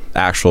like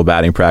actual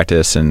batting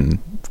practice and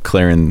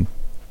clearing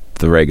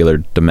the regular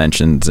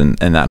dimensions and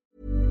that.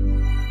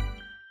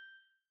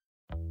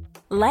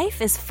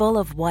 Life is full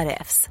of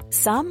what-ifs.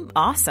 Some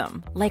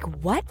awesome. Like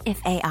what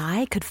if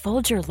AI could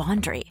fold your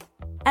laundry?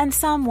 And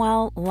some,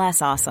 well, less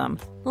awesome.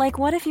 Like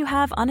what if you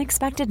have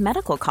unexpected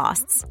medical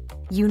costs?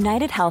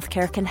 United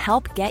Healthcare can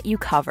help get you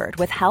covered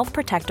with Health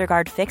Protector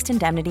Guard fixed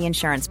indemnity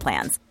insurance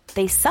plans.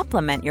 They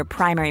supplement your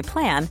primary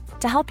plan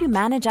to help you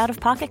manage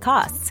out-of-pocket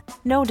costs.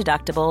 No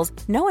deductibles,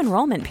 no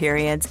enrollment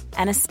periods,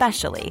 and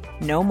especially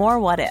no more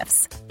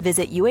what-ifs.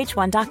 Visit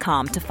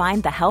uh1.com to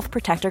find the Health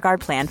Protector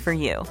Guard plan for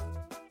you.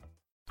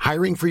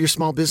 Hiring for your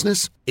small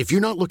business? If you're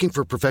not looking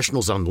for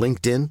professionals on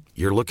LinkedIn,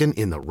 you're looking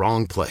in the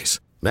wrong place.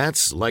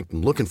 That's like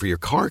looking for your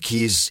car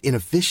keys in a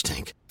fish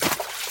tank.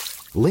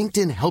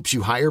 LinkedIn helps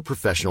you hire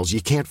professionals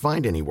you can't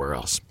find anywhere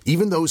else,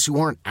 even those who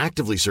aren't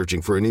actively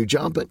searching for a new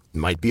job but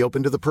might be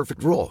open to the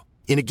perfect role.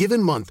 In a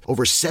given month,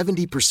 over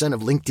 70%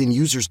 of LinkedIn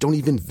users don't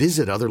even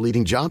visit other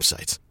leading job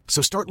sites.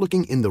 So start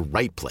looking in the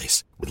right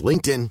place. With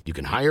LinkedIn, you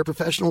can hire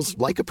professionals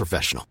like a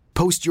professional.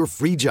 Post your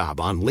free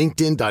job on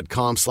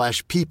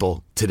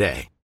linkedin.com/people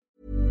today.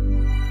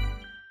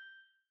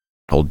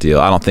 Whole deal.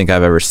 I don't think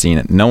I've ever seen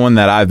it. No one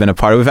that I've been a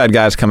part of. We've had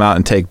guys come out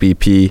and take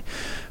BP,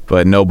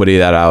 but nobody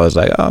that I was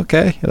like, oh,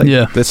 okay,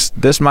 like,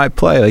 this might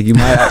play. Like you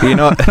might, you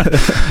know.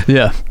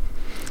 Yeah.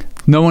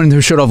 No one who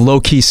showed off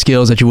low key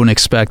skills that you wouldn't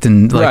expect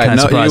and like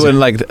kind of surprising. You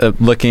wouldn't like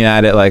looking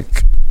at it like,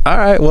 all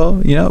right,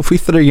 well, you know, if we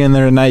threw you in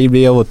there tonight, you'd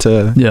be able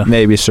to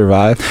maybe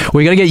survive.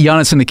 We got to get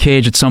Giannis in the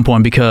cage at some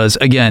point because,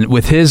 again,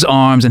 with his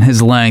arms and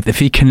his length, if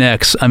he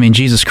connects, I mean,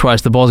 Jesus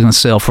Christ, the ball's going to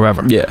sail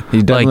forever. Yeah,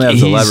 he definitely has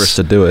the leverage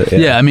to do it.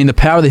 Yeah, I mean, the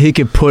power that he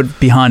could put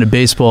behind a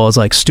baseball is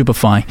like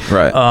stupefying.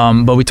 Right.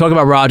 But we talk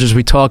about Rodgers,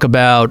 we talk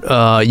about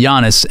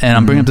Giannis, and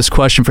I'm bringing up this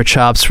question for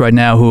Chops right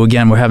now, who,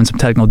 again, we're having some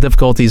technical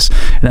difficulties,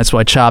 and that's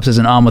why Chops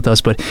isn't on with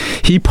us. But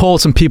he polled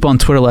some people on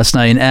Twitter last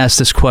night and asked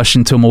this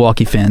question to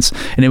Milwaukee fans,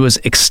 and it was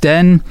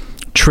extend,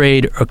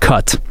 trade, or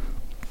cut.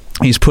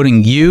 He's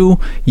putting you,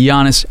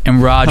 Giannis,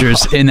 and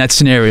Rodgers in that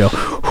scenario.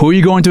 Who are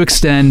you going to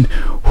extend?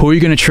 Who are you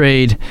going to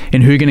trade?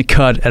 And who are you going to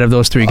cut out of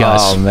those three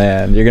guys? Oh,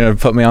 man. You're going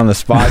to put me on the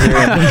spot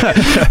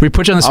here? We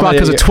put you on the spot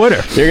because of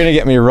Twitter. You're going to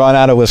get me run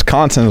out of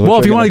Wisconsin.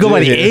 Well, if you want to go by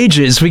the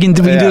ages, we can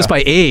do this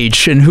by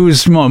age and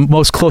who's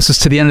most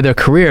closest to the end of their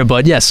career.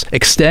 But, yes,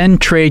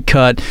 extend, trade,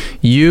 cut.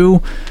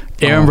 You,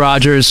 Aaron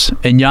Rodgers,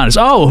 and Giannis.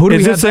 Oh, who do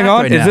we have back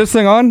right now? Is this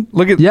thing on?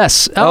 Look at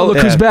look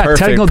who's back. Perfect.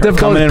 Technical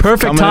difficulty.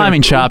 Perfect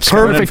timing, Chops.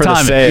 Perfect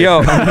timing.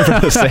 Yo.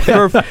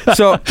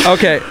 So,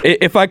 okay,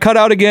 if I cut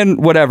out again,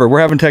 whatever. We're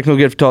having technical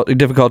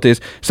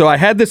difficulties. So I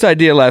had this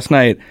idea last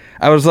night.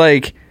 I was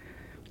like,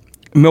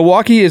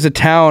 Milwaukee is a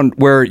town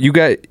where you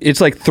got,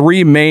 it's like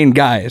three main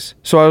guys.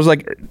 So I was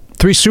like,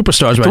 three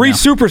superstars right now. Three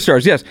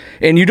superstars, yes.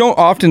 And you don't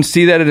often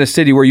see that in a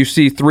city where you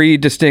see three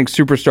distinct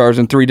superstars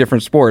in three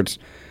different sports.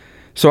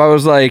 So I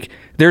was like,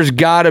 there's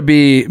got to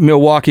be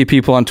Milwaukee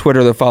people on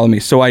Twitter that follow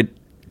me. So I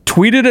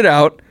tweeted it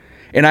out,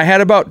 and I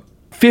had about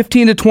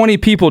 15 to 20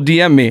 people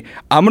DM me.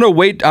 I'm going to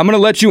wait. I'm going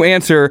to let you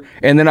answer,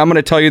 and then I'm going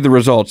to tell you the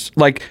results,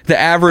 like the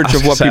average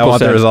of what people say. I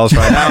want the results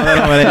right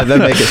now. That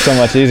make it so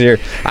much easier.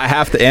 I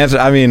have to answer.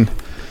 I mean,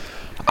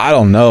 I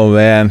don't know,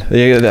 man.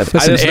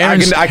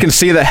 Listen, I can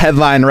see the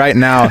headline right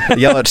now.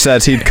 Yelich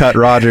says he'd cut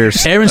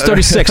Rodgers. Aaron's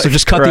 36, so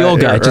just cut the old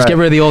guy. Just get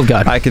rid of the old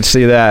guy. I can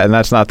see that, and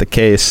that's not the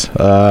case.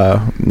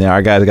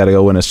 Our guys got to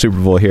go win a Super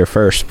Bowl here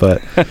first,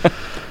 but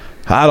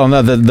I don't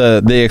know.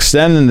 The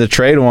extend and the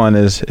trade one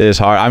is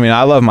hard. I mean,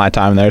 I love my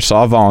time there, so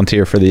I'll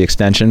volunteer for the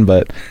extension.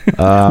 But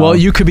well,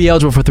 you could be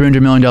eligible for a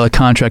 $300 million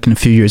contract in a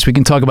few years. We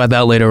can talk about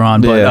that later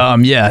on.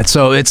 But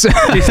so it's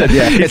he said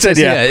yeah.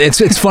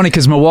 It's funny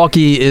because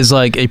Milwaukee is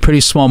like a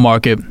pretty small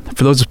market.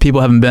 For those people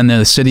who haven't been there,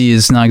 the city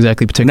is not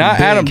exactly particularly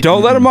big. Adam,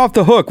 don't let him off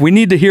the hook. We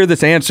need to hear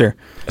this answer.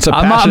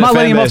 I'm not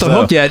letting him off the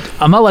hook yet.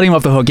 I'm not letting him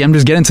off the hook yet. I'm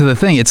just getting to the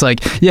thing. It's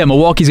like, yeah,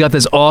 Milwaukee's got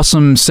this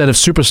awesome set of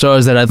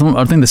superstars that I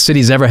don't think the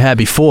city's ever had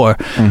before.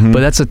 But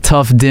that's a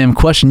tough, dim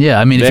question. Yeah,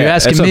 I mean, if you're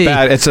asking me...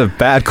 It's a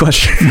bad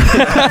question.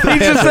 He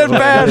just said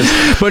bad.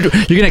 But you're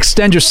going to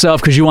extend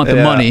yourself because you want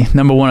the money.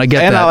 Number one, I get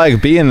that. And I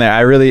like being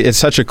there. It's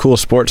such a cool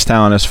sports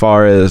town as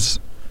far as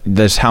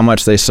this, how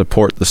much they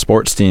support the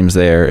sports teams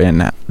there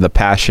and the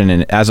passion.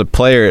 And as a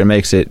player, it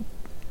makes it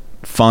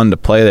fun to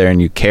play there,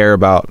 and you care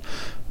about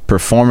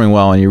performing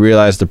well, and you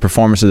realize the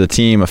performance of the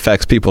team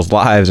affects people's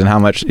lives and how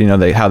much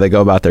how they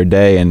go about their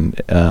day,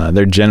 and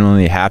they're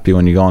genuinely happy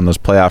when you go on those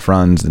playoff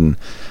runs and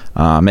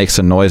make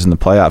some noise in the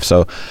playoffs.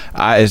 So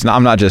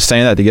I'm not just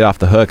saying that to get off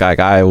the hook. Like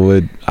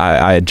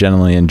I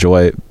genuinely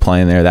enjoy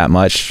playing there that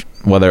much.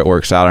 Whether it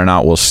works out or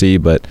not, we'll see.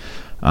 But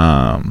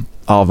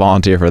I'll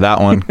volunteer for that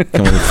one.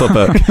 Can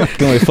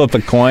we flip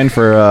a coin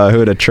for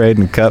who to trade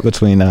and cut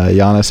between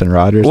Giannis and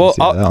Rodgers? Well, and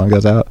see how that one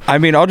goes out. I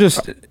mean, I'll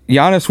just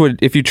Giannis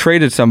would, if you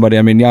traded somebody,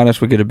 I mean,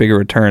 Giannis would get a bigger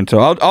return. So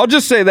I'll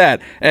just say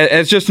that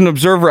as just an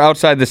observer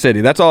outside the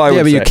city. That's all I would say.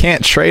 Yeah, but you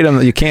can't trade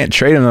him. You can't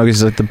trade him though because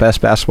he's like the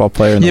best basketball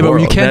player in the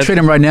world. Yeah, but you can't trade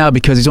him right now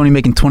because he's only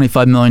making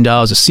 $25 million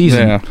a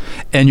season,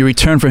 and your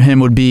return for him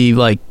would be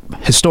like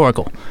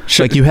historical.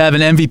 Like you have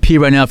an MVP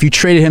right now. If you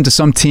traded him to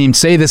some team,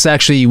 say this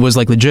actually was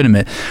like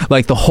legitimate,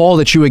 like the haul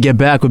that you would get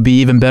back would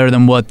be even better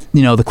than what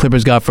the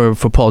Clippers got for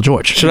Paul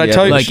George. Should I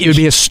tell you? Like it would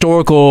be a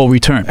historical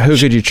return. Who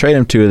could you trade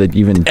him to that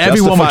even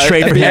everyone would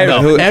trade for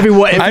him?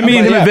 Everyone,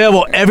 if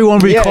available, everyone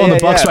would be calling the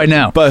Bucks right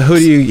now. But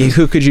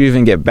who could you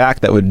even get back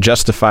that would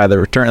justify the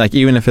return? Like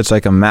even if it's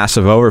like a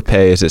massive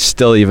overpay, is it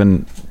still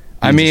even?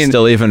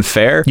 Still even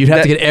fair? You'd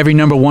have to get every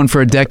number one for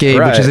a decade,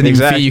 which isn't even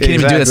fair. You can't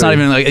even do that. It's not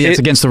even like it's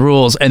against the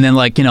rules. And then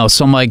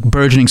some like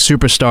burgeoning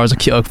superstars,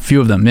 a few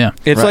of them. Yeah,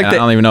 it's like I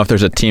don't even know if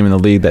there's a team in the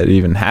league that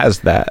even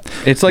has that.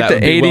 It's like the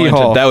AD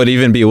haul that would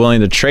even be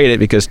willing to trade it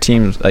because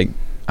teams like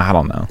I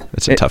don't know.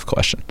 It's a tough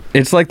question.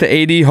 It's like the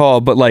AD haul,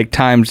 but like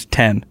times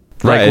 10.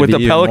 Right, like with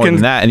the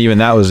Pelicans, and even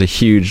that was a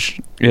huge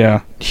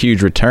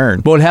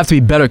return. Well, it'd have to be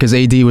better because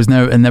AD was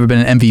never been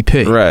an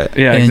MVP. Right.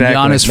 Yeah. And exactly.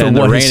 Giannis for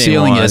what his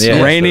ceiling is.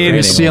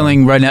 His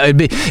ceiling right now.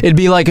 It'd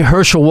be like a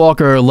Herschel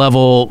Walker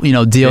level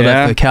deal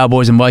that the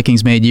Cowboys and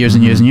Vikings made years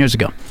and years and years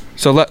ago.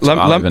 So I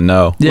don't even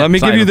know. Let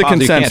me give you the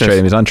consensus. You can't trade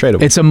him. He's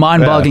untradeable. It's a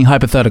mind-boggling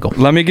hypothetical.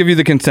 Let me give you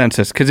the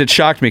consensus because it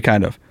shocked me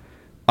kind of.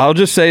 I'll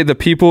just say the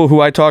people who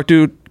I talk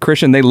to,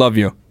 Christian, they love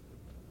you.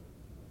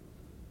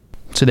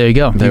 So there you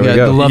go. There we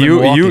go. The love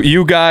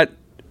you got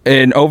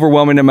an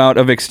overwhelming amount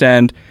of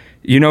extend.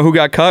 You know who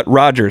got cut?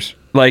 Rodgers.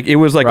 Like it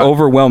was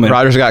overwhelming.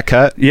 Rodgers got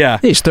cut. Yeah,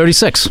 he's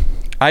 36.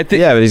 I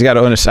think. Yeah, but he's got to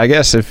own. I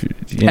guess if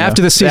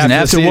after the season,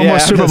 after one more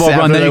Super Bowl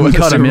run, then you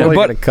can cut him.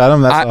 But cut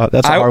him.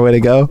 That's a hard way to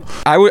go.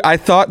 I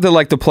thought that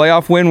like the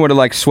playoff win would have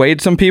like swayed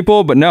some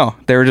people, but no,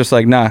 they were just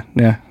like, nah,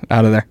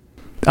 out of there.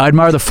 I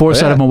admire the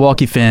foresight of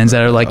Milwaukee fans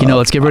that are like,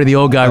 let's get rid of the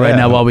old guy right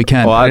now while we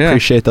can. Well, I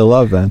appreciate the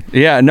love then.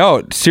 Yeah,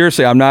 no,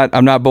 seriously, I'm not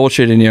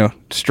bullshitting you.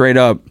 Straight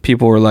up,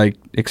 people were like,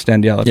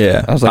 extend Yelich.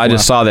 Yeah, I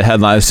just saw the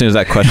headline as soon as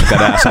that question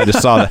got asked.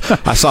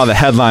 I saw the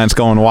headlines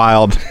going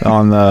wild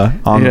on the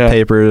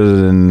papers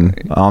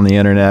and on the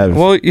internet.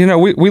 Well,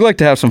 we like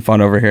to have some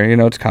fun over here.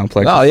 It's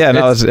complex. Oh yeah,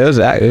 no, it was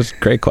a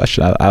great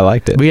question. I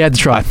liked it. We had to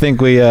try. I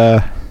think we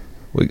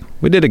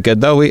did it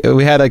good though.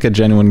 We had like a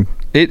genuine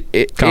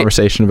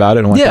conversation about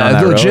it. And went down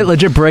that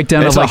legit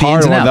breakdown of like the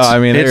ins and outs. I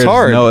mean, it's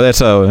hard. No,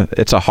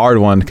 it's a hard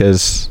one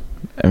because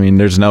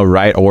there's no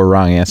right or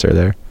wrong answer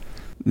there.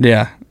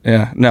 Yeah.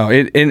 No,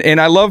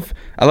 and I love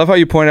how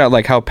you point out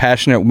like how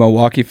passionate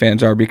Milwaukee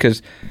fans are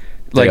because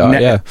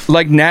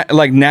like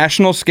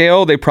national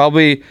scale they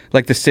probably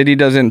like the city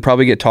doesn't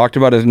probably get talked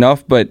about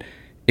enough, but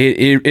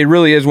it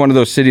really is one of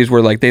those cities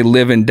where like they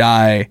live and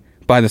die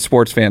by the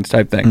sports fans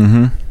type thing.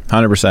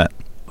 100%.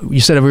 You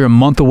said we were a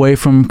month away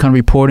from kind of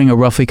reporting or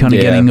roughly kind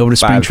of getting over to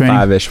spring training.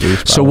 5-ish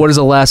weeks. So what is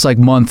the last like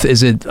month?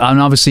 Is it? I'm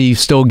obviously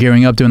still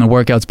gearing up doing the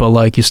workouts, but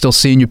like you're still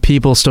seeing your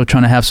people, still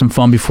trying to have some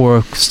fun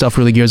before stuff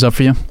really gears up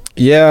for you.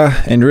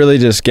 Yeah, and really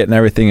just getting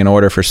everything in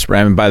order for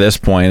spring. I mean, by this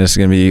point, it's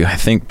going to be, I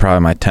think,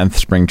 probably my 10th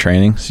spring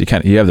training. So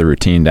you have the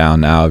routine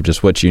down now of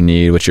just what you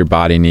need, what your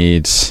body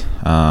needs,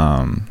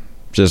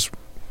 just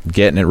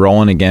getting it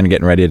rolling again,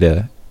 getting ready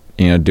to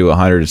do a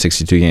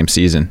 162-game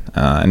season.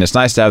 And it's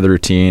nice to have the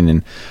routine.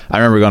 And I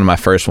remember going to my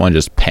first one,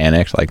 just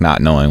panicked, like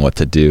not knowing what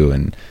to do.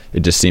 And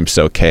it just seems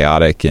so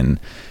chaotic and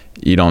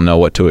you don't know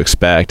what to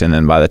expect. And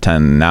then by the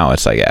time now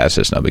it's like, it's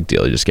just no big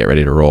deal. You just get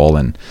ready to roll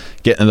and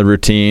get in the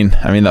routine.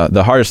 I mean,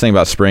 the hardest thing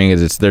about spring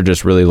is they're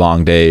just really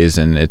long days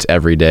and it's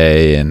every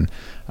day. And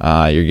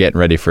you're getting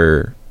ready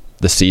for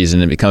the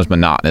season. It becomes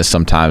monotonous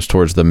sometimes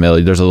towards the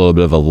middle. There's a little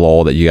bit of a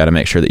lull that you got to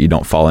make sure that you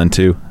don't fall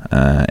into.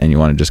 And you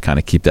want to just kind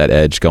of keep that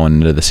edge going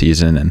into the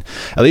season. And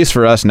at least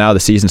for us now, the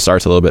season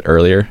starts a little bit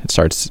earlier. It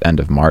starts end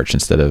of March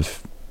instead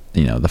of,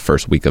 the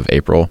first week of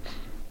April.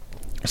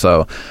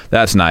 So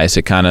that's nice.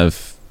 It kind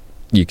of,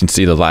 you can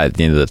see the light at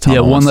the end of the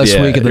tunnel. Yeah, one less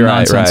week of the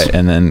nonsense. Right.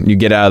 And then you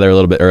get out of there a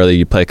little bit early.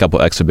 You play a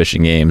couple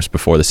exhibition games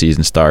before the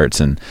season starts.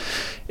 And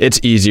it's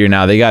easier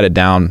now. They got it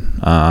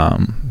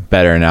down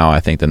better now, I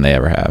think, than they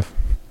ever have.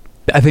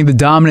 I think the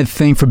dominant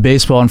thing for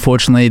baseball,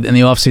 unfortunately, in the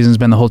offseason has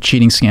been the whole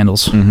cheating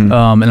scandals. And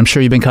I'm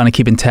sure you've been kind of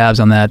keeping tabs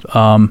on that.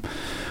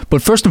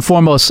 But first and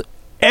foremost,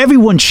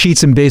 everyone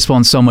cheats in baseball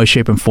in some way,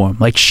 shape, and form.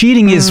 Like,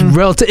 cheating is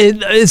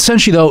relative.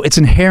 Essentially, though, it's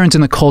inherent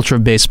in the culture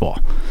of baseball.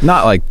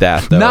 Not like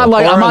that, though. Not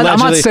like, I'm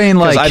not saying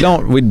like...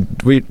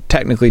 we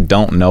technically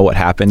don't know what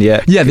happened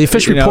yet. Yeah, the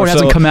official report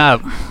hasn't come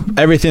out.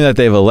 Everything that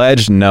they've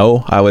alleged,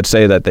 no. I would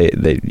say that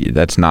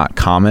that's not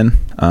common.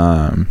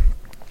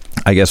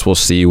 I guess we'll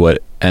see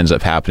what ends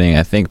up happening.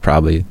 I think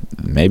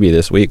maybe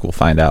this week we'll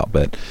find out,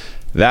 but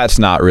that's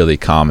not really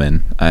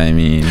common. I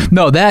mean,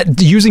 no,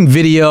 that using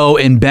video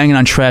and banging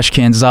on trash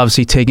cans is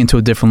obviously taken to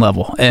a different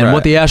level. And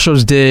what the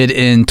Astros did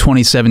in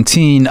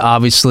 2017,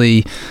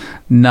 obviously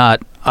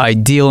not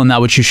ideal and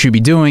not what you should be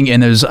doing.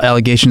 And there's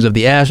allegations of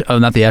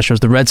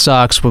the Red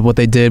Sox with what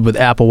they did with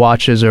Apple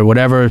Watches or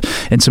whatever,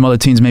 and some other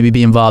teams maybe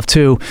be involved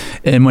too.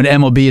 And when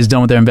MLB is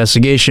done with their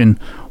investigation,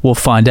 we'll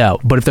find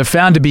out. But if they're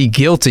found to be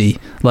guilty,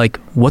 like,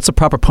 what's the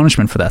proper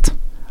punishment for that?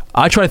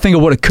 I try to think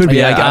of what it could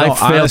be. I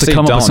failed to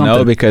come up with something. I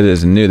don't know because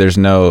it's new. There's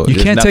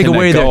can't take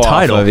away their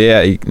title.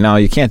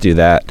 You can't do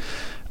that.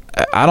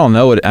 I don't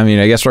know what. I mean,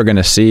 I guess we're going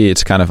to see.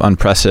 It's kind of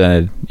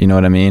unprecedented. You know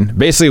what I mean?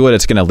 Basically, what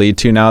it's going to lead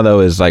to now, though,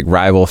 is like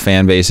rival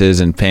fan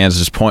bases and fans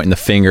just pointing the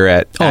finger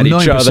at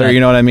each other. You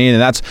know what I mean?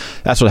 And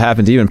that's what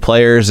happens to even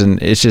players.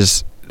 And it's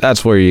just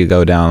that's where you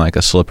go down like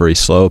a slippery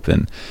slope,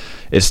 and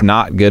it's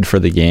not good for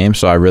the game.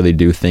 So I really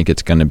do think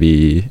it's going to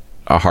be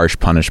a harsh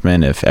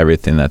punishment if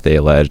everything that they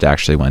alleged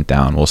actually went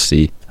down. We'll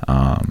see.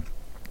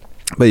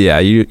 But yeah,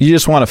 you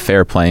just want a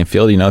fair playing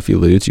field. You know, if you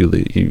lose, you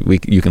lose.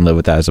 You can live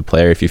with that as a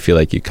player. If you feel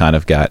like you kind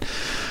of got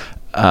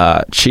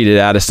cheated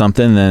out of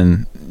something,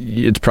 then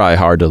it's probably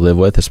hard to live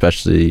with,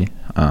 especially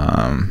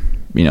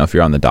if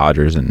you're on the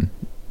Dodgers and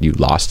you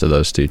lost to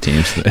those two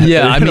teams.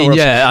 Yeah, it'd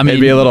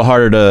be a little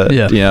harder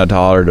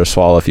to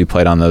swallow if you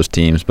played on those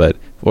teams. But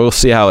we'll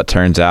see how it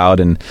turns out.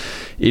 And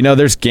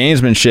there's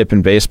gamesmanship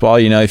in baseball.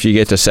 If you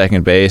get to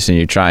second base and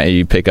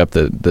you pick up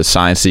the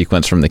sign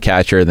sequence from the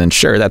catcher, then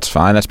sure, that's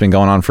fine. That's been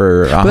going on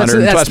for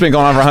 100. That's been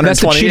going on for 120 years. That's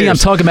the cheating years.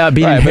 I'm talking about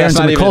being inherent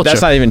in the culture.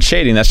 That's not even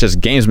cheating. That's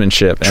just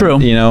gamesmanship. True.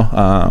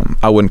 And,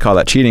 I wouldn't call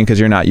that cheating because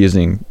you're not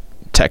using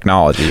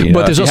technology.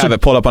 But if you have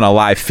it pulled up on a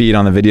live feed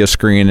on the video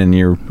screen and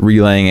you're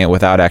relaying it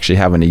without actually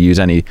having to use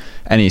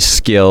any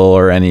skill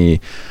or any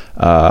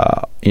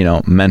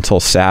mental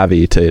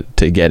savvy to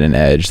get an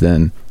edge,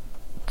 then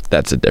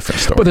that's a different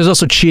story. But there's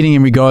also cheating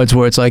in regards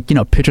where it's like,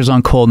 pitchers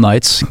on cold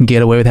nights can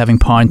get away with having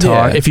pine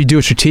tar. Yeah. If you do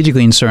it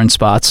strategically in certain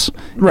spots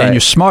and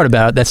you're smart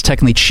about it, that's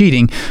technically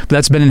cheating. But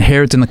that's been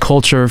inherent in the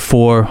culture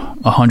for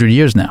 100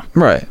 years now.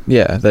 Right.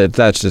 Yeah.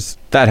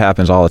 That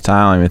happens all the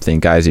time. I don't even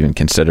think guys even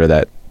consider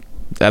that.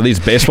 At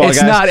least baseball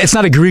guys. It's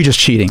not egregious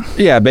cheating.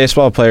 Yeah,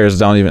 baseball players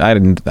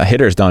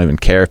hitters don't even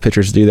care if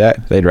pitchers do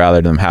that. They'd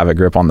rather them have a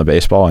grip on the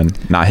baseball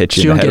and not hit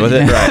you in the head with it.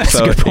 Right. That's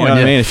a good point. You know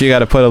what I mean? If you got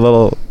to put a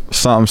little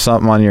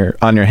something on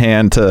your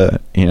hand to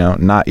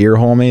not ear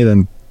hole me,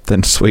 then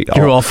sweet.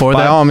 You're all for that?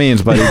 By all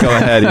means, buddy, go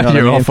ahead. You know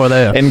You're all for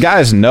that. And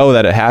guys know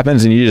that it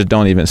happens, and you just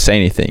don't even say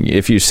anything.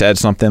 If you said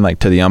something like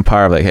to the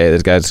umpire, like, "Hey,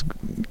 this guy's,"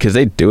 because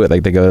they do it,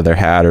 like they go to their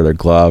hat or their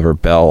glove or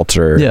belt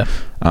or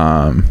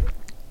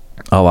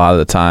a lot of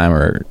the time,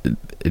 or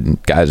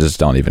guys just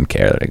don't even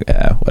care.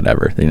 Like,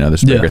 whatever.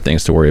 There's bigger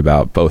things to worry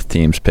about. Both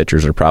teams'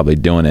 pitchers are probably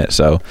doing it,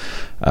 so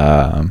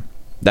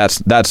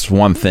that's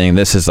one thing.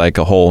 This is like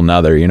a whole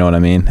nother. You know what I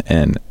mean?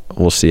 And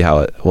we'll see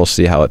how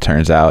it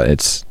turns out.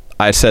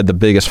 I said the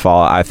biggest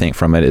fallout I think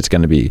from it's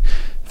going to be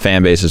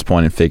fan bases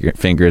pointing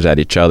fingers at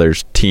each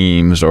other's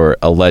teams or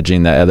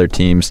alleging that other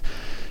teams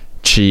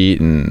cheat,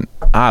 and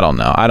I don't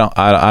know. I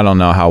don't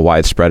know how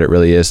widespread it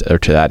really is, or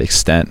to that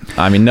extent.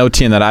 I mean, no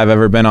team that I've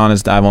ever been on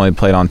I've only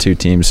played on 2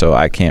 teams, so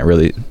I can't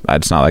really.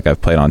 It's not like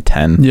I've played on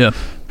 10. Yeah.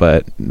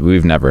 But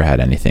we've never had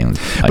anything like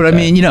that. But I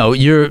mean,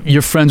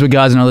 you're friends with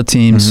guys on other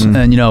teams,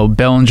 and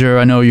Bellinger,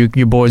 I know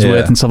you're boys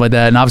with and stuff like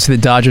that. And obviously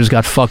the Dodgers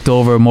got fucked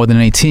over more than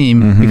any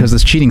team because of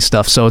this cheating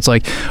stuff. So it's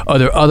like, are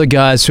there other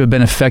guys who have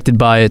been affected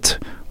by it,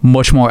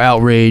 much more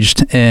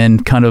outraged,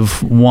 and kind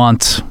of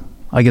want,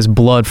 I guess,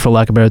 blood, for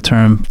lack of a better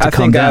term, to I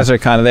think guys are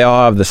they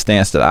all have the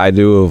stance that I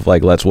do of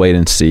like, let's wait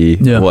and see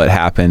what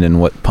happened and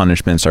what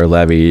punishments are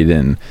levied,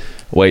 and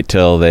wait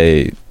till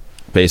they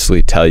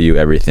basically tell you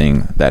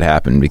everything that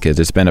happened, because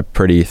it's been a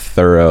pretty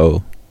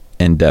thorough,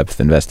 in-depth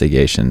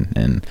investigation,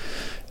 and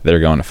they're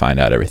going to find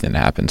out everything that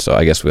happened. So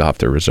I guess we'll have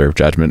to reserve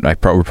judgment. We're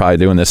probably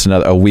doing this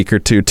a week or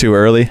two too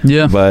early.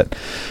 Yeah. But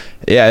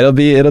yeah, it'll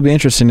be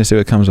interesting to see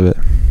what comes of it.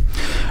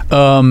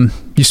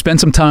 You spent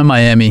some time in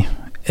Miami,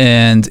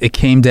 and it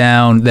came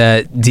down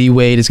that D.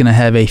 Wade is going to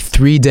have a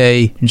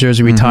 3-day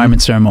jersey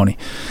retirement ceremony.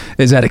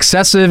 Is that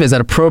excessive? Is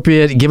that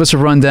appropriate? Give us a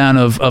rundown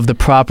of the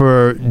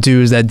proper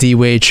dues that D.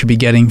 Wade should be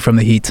getting from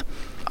the Heat.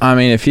 I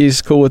mean, if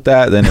he's cool with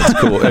that, then it's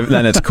cool.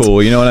 Then it's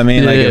cool. You know what I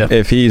mean?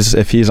 If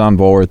he's on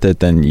board with it,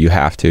 then you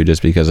have to,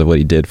 just because of what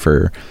he did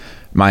for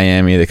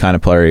Miami, the kind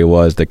of player he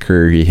was, the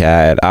career he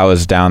had. I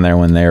was down there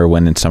when they were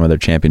winning some of their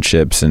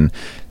championships, and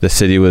the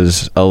city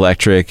was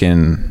electric,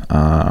 and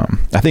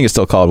I think it's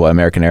still called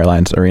American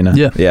Airlines Arena.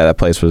 Yeah, that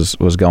place was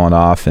going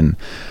off, and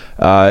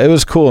it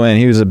was cool, man.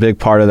 He was a big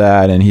part of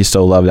that, and he's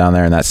so loved down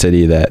there in that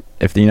city that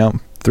if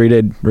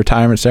 3-day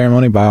retirement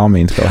ceremony, by all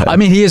means, go ahead. I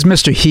mean, he is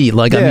Mr. Heat.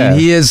 I mean,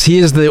 he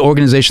is the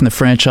organization, the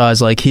franchise.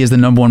 Like, he is the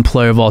number one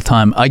player of all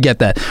time. I get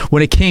that.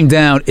 When it came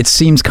down, it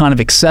seems kind of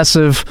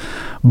excessive,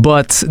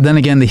 but then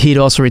again, the Heat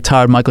also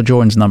retired Michael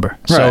Jordan's number.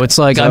 Right. So it's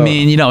like, in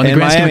the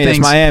grand scheme of things, it's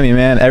Miami,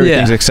 man.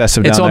 Everything's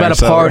excessive down there. It's all about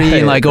a party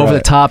and over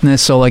the topness.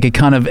 So like, it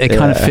kind of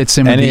fits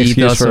in with the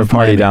excuse for a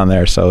party down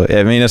there. So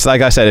I mean, it's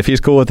like I said, if he's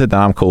cool with it, then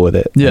I'm cool with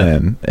it. Yeah.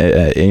 And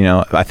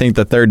I think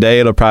the third day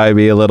it'll probably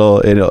be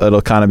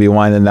it'll kind of be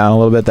winding down a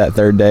little bit that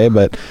third day,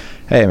 but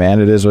hey,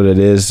 man, it is what it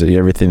is.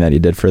 Everything that he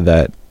did for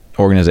that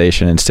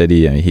organization and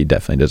city, I mean, he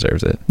definitely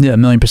deserves it. Yeah,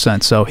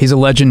 1,000,000%. So he's a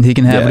legend. He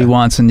can have what he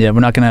wants, and we're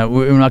not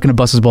gonna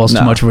bust his balls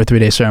too much for a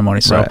 3-day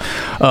ceremony. So,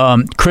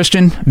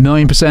 Christian,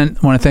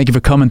 1,000,000%. Want to thank you for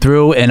coming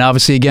through, and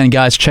obviously, again,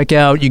 guys, check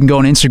out. You can go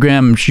on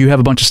Instagram. You have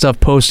a bunch of stuff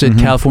posted.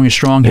 California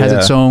Strong has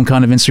its own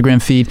kind of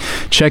Instagram feed.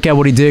 Check out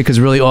what he did because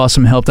really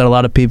awesome. Helped out a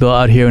lot of people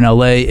out here in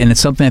LA, and it's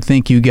something I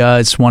think you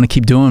guys want to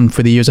keep doing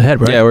for the years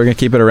ahead, right? Yeah, we're gonna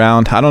keep it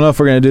around. I don't know if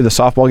we're gonna do the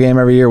softball game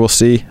every year. We'll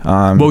see.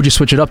 What would you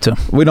switch it up to?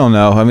 We don't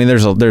know. I mean,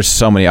 there's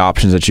so many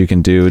options that you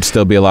can do. It'd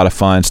still be a lot of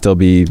fun, still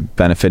be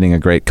benefiting a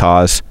great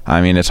cause.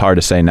 I mean, it's hard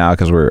to say now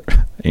because we're,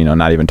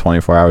 not even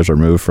 24 hours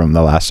removed from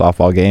the last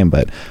softball game,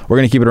 but we're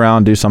going to keep it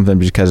around, do something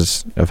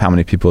because of how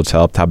many people it's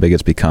helped, how big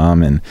it's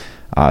become, and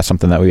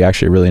something that we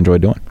actually really enjoy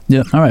doing.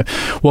 Yeah, all right.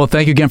 Well,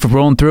 thank you again for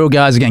rolling through,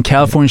 guys. Again,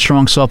 California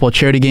Strong softball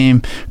charity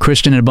game.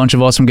 Christian and a bunch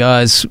of awesome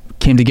guys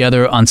came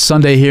together on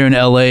Sunday here in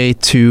LA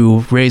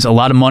to raise a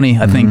lot of money.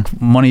 I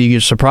think money, you're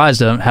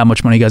surprised at how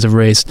much money you guys have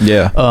raised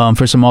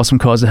for some awesome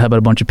cause that helped out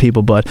a bunch of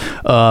people. But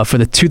for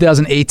the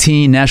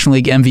 2018 National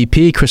League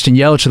MVP, Christian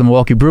Yelich of the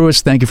Milwaukee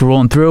Brewers, thank you for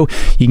rolling through.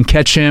 You can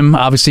catch him,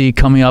 obviously,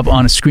 coming up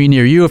on a screen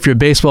near you if you're a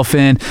baseball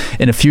fan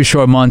in a few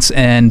short months,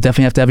 and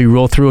definitely have to have you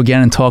roll through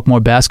again and talk more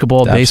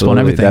basketball, baseball, and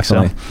everything.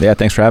 Definitely. So, yeah,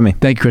 thanks for having me.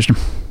 Thank you, Christian.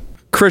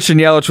 Christian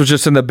Yelich was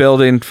just in the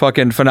building.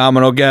 Fucking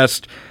phenomenal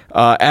guest.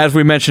 As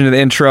we mentioned in the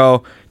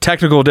intro,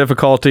 technical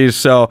difficulties.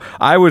 So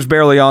I was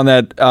barely on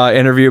that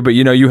interview, but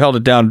you held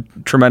it down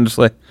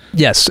tremendously.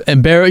 Yes,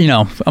 and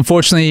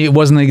unfortunately, it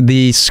wasn't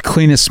the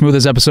cleanest,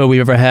 smoothest episode we've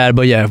ever had.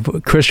 But yeah,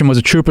 Christian was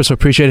a trooper, so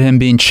appreciate him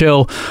being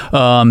chill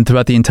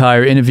throughout the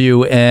entire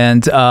interview.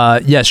 And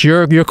yes,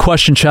 your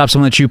question, Chop,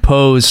 something that you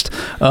posed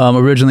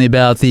originally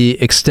about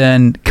the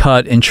extend,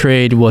 cut, and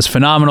trade was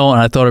phenomenal,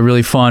 and I thought a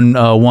really fun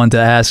one to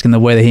ask in the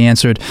way that he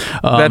answered.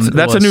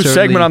 That's a new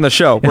segment on the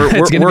show. We're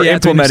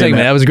implementing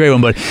that. That was a great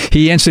one, but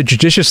he answered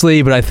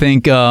judiciously, but I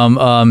think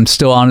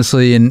still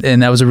honestly,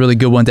 and that was a really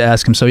good one to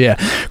ask him. So yeah,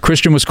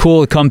 Christian was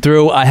cool to come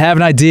through. I have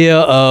an idea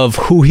of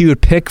who he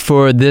would pick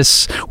for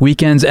this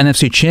weekend's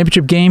NFC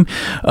Championship game.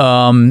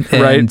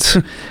 Right.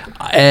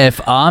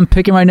 If I'm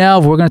picking right now,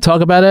 if we're going to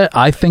talk about it,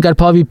 I think I'd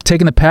probably be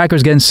taking the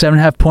Packers, getting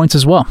 7.5 points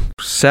as well.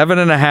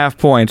 7.5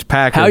 points,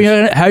 Packers.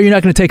 How are you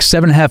not going to take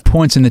 7.5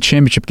 points in the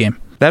championship game?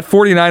 That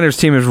 49ers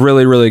team is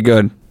really, really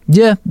good.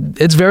 Yeah,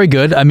 it's very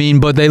good. I mean,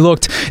 but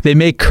they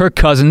make Kirk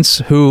Cousins,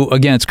 who,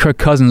 again, it's Kirk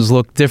Cousins,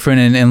 look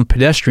different and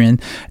pedestrian,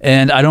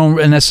 and I don't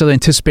necessarily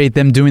anticipate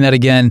them doing that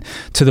again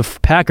to the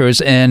Packers.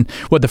 And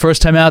the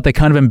first time out, they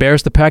kind of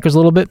embarrassed the Packers a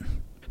little bit?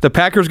 The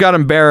Packers got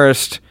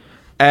embarrassed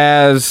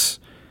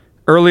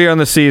earlier in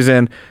the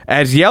season.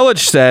 As Yelich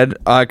said,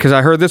 because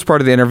I heard this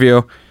part of the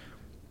interview,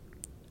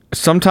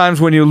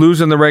 sometimes when you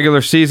lose in the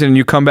regular season and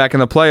you come back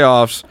in the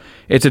playoffs,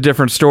 it's a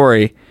different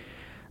story.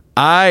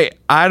 I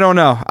don't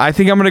know. I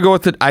think I'm going to go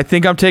with I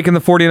think I'm taking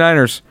the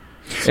 49ers.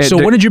 So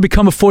when did you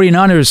become a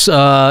 49ers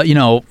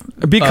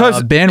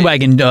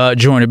bandwagon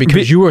joiner?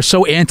 Because you were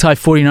so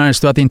anti-49ers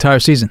throughout the entire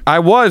season. I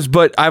was,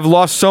 but I've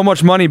lost so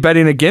much money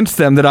betting against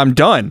them that I'm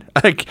done.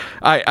 Like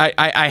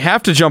I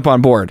have to jump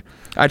on board.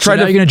 You're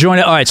going to join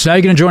it. All right, so now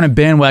you're going to join a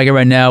bandwagon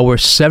right now where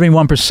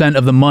 71%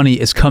 of the money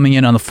is coming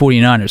in on the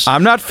 49ers.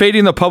 I'm not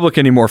fading the public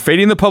anymore.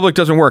 Fading the public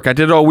doesn't work. I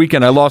did it all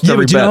weekend. I lost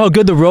every bet. Do you know how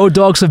good the Road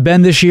Dogs have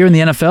been this year in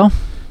the NFL?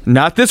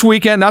 Not this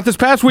weekend, not this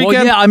past weekend.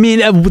 Well, yeah, I mean,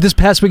 this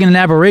past weekend, an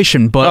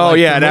aberration. But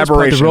an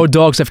aberration. The Road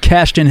Dogs have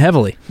cashed in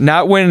heavily.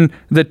 Not when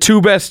the two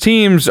best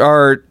teams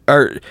are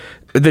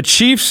the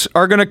Chiefs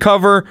are going to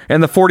cover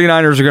and the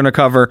 49ers are going to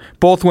cover.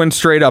 Both win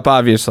straight up,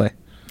 obviously.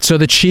 So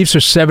the Chiefs are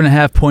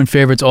 7.5-point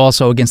favorites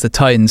also against the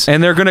Titans.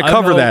 And they're going to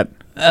cover that.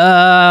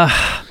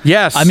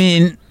 Yes. I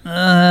mean,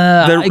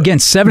 again,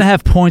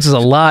 7.5 points is a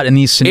lot in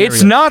these scenarios.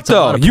 It's not,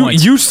 though.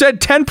 You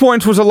said 10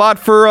 points was a lot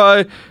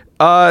for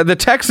the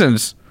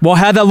Texans. Well,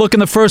 how'd that look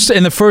in the first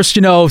 17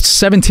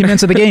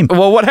 minutes of the game?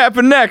 Well, what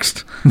happened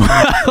next?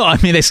 I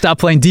mean, they stopped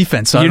playing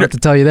defense, so I don't have to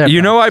tell you that.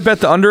 I bet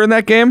the under in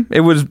that game?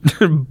 It was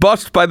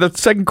bust by the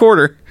second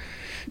quarter.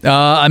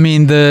 I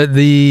mean,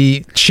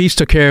 the Chiefs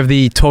took care of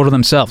the total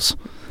themselves.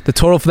 The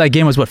total for that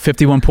game was,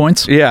 51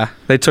 points? Yeah,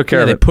 they took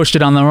care of it. They pushed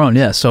it on their own,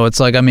 yeah. So it's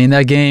like, I mean,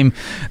 that game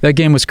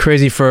was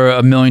crazy for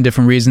a million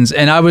different reasons.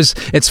 And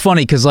it's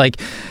funny because,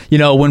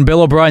 when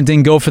Bill O'Brien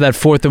didn't go for that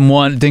 4th and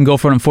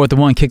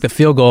 1, kick the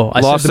field goal, I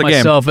said to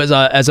myself,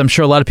 as I'm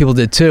sure a lot of people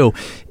did too,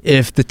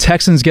 if the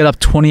Texans get up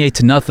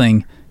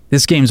 28-0,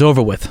 this game's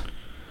over with.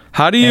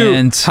 How do you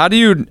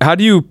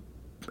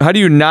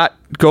not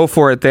go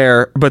for it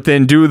there, but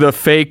then do the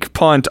fake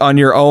punt on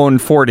your own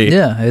 40?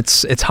 Yeah,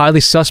 it's highly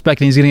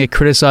suspect, and he's going to get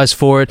criticized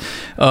for it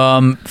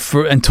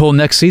until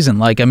next season.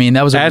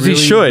 That was a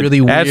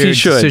really weird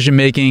decision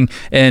making,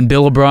 and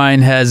Bill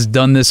O'Brien has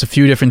done this a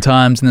few different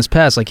times in this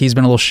past. He's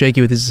been a little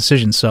shaky with his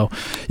decisions. So,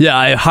 yeah,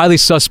 I highly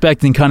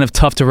suspect and kind of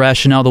tough to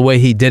rationale the way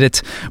he did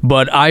it.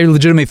 But I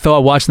legitimately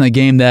thought watching the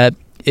game that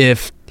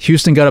if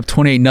Houston got up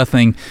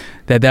 28-0,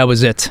 that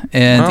was it.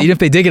 And even if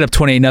they did get up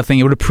 28-0,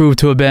 it would have proved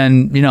to have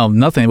been,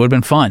 nothing. It would have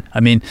been fine. I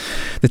mean,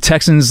 the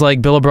Texans,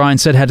 like Bill O'Brien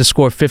said, had to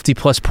score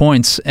 50-plus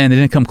points, and they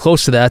didn't come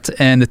close to that.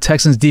 And the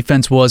Texans'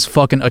 defense was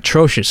fucking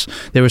atrocious.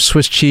 They were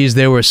Swiss cheese.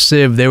 They were a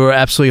sieve. They were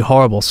absolutely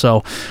horrible.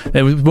 So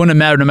it wouldn't have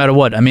mattered no matter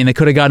what. I mean, they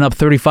could have gotten up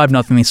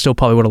 35-0. They still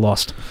probably would have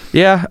lost.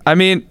 Yeah, I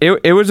mean,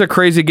 it was a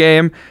crazy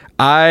game.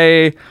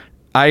 I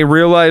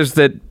realized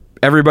that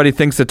everybody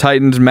thinks the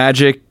Titans'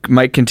 magic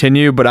might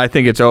continue, but I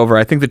think it's over.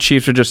 I think the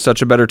Chiefs are just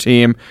such a better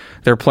team.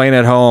 They're playing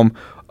at home.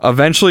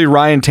 Eventually,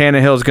 Ryan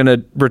Tannehill is going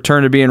to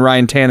return to being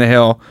Ryan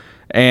Tannehill,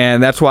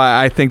 and that's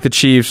why I think the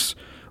Chiefs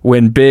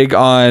win big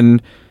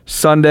on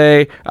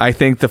Sunday. I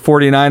think the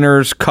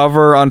 49ers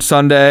cover on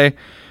Sunday.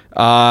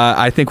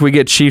 I think we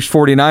get Chiefs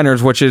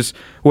 49ers, which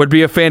would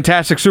be a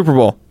fantastic Super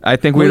Bowl. I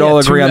think we'd all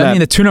agree on that. I mean,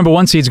 the two number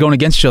one seeds going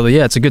against each other.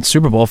 Yeah, it's a good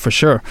Super Bowl for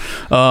sure.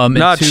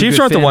 No, Chiefs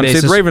aren't the one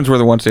seed. Ravens were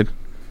the one seed.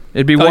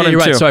 It'd be 1 and 2.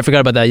 Right. So I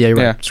forgot about that. Yeah, you're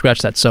right.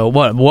 Scratch that. So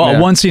what?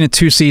 One seed and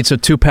 2 seeds, so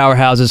 2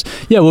 powerhouses.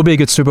 Yeah, we'll be a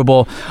good Super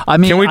Bowl. I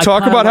mean, can we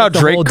talk about how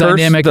Drake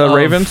cursed the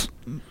Ravens?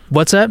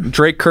 What's that?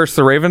 Drake cursed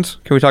the Ravens.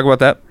 Can we talk about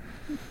that?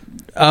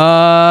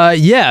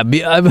 Yeah.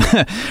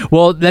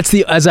 Well,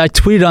 as I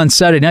tweeted on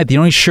Saturday night, the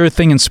only sure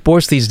thing in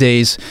sports these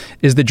days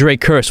is the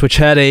Drake curse, which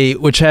had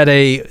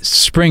a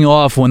spring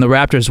off when the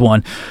Raptors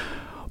won.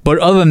 But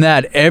other than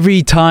that,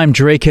 every time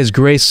Drake has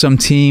graced some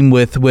team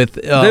with words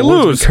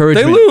of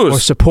encouragement or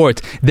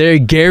support, they're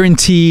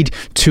guaranteed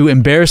to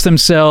embarrass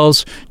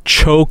themselves,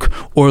 choke,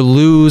 or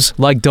lose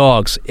like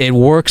dogs. It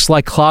works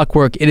like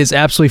clockwork. It is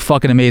absolutely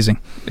fucking amazing.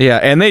 Yeah,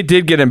 and they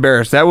did get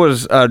embarrassed. That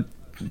was a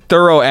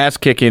thorough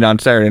ass-kicking on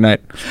Saturday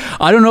night.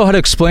 I don't know how to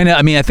explain it.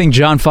 I mean, I think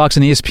John Fox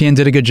and ESPN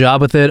did a good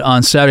job with it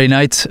on Saturday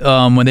night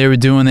when they were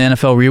doing the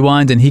NFL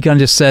Rewind, and he kind of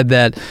just said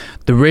that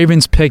the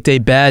Ravens picked a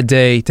bad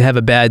day to have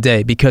a bad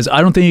day, because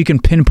I don't think you can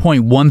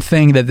pinpoint one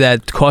thing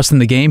that cost them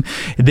the game.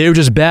 They were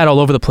just bad all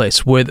over the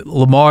place, with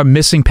Lamar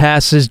missing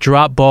passes,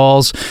 drop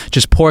balls,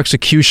 just poor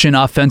execution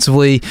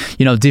offensively.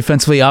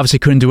 Defensively, obviously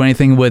couldn't do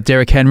anything with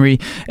Derrick Henry,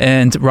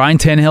 and Ryan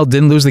Tannehill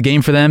didn't lose the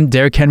game for them.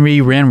 Derrick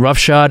Henry ran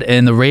roughshod,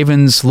 and the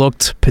Ravens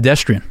looked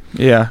pedestrian.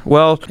 Yeah.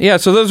 Well, yeah,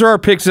 so those are our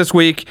picks this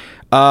week.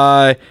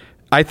 I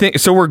think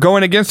so. We're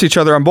going against each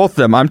other on both of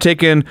them. I'm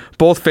taking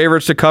both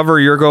favorites to cover.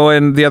 You're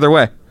going the other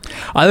way.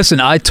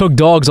 I took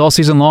dogs all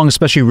season long,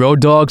 especially road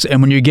dogs,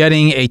 and when you're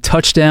getting a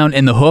touchdown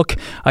in the hook,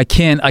 I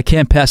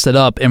can't pass that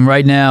up. And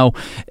right now,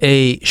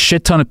 a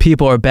shit ton of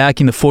people are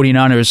backing the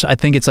 49ers. I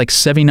think it's like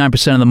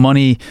 79% of the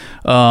money,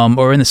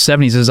 or in the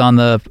 70s, is on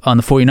the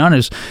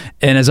 49ers.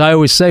 And as I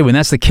always say, when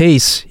that's the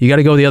case, you got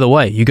to go the other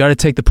way. You got to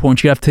take the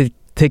points. You have to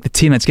take the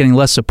team that's getting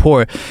less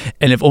support.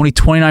 And if only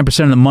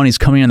 29% of the money is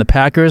coming in the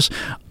Packers,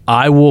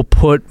 I will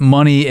put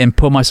money and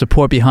put my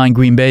support behind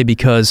Green Bay,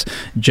 because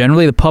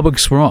generally the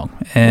public's wrong.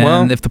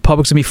 And if the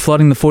public's going to be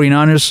flooding the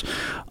 49ers,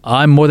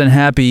 I'm more than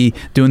happy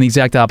doing the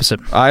exact opposite.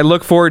 I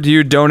look forward to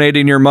you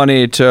donating your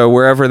money to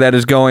wherever that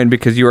is going,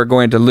 because you are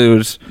going to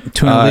lose.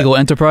 To an illegal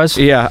enterprise?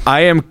 Yeah,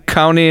 I'm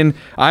calling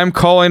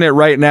it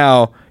right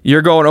now.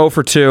 You're going 0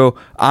 for 2.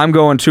 I'm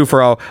going 2 for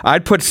 0.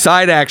 I'd put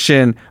side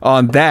action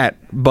on that,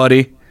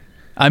 buddy.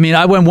 I mean,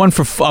 I went 1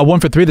 for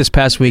 3 this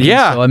past week.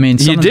 Yeah, so, I mean,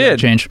 you did.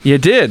 Change. You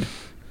did.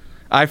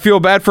 I feel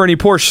bad for any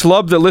poor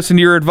schlub that listened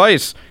to your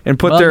advice and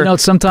put their...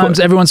 sometimes,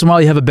 every once in a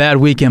while, you have a bad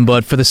weekend,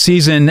 but for the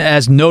season,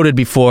 as noted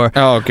before,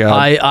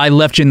 I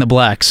left you in the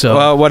black.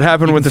 So what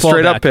happened with the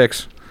straight-up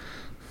picks?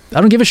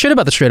 I don't give a shit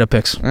about the straight-up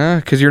picks.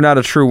 Because you're not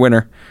a true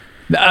winner.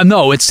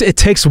 No, it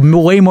takes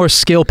way more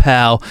skill,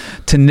 pal,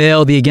 to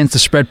nail the against the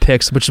spread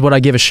picks, which is what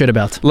I give a shit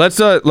about. Let's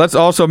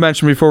also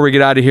mention before we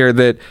get out of here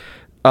that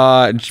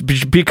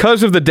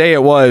because of the day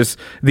it was,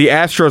 the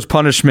Astros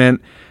punishment...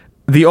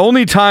 The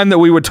only time that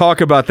we would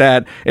talk about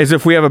that is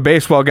if we have a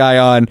baseball guy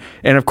on,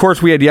 and of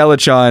course we had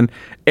Yelich on,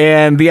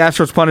 and the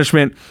Astros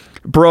punishment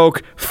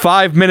broke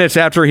 5 minutes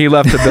after he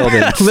left the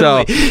building.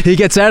 So he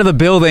gets out of the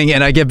building,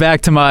 and I get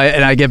back to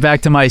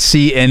my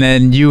seat, and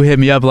then you hit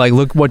me up like,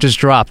 look what just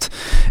dropped.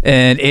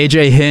 And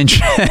AJ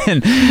Hinch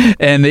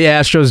and the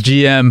Astros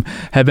GM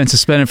have been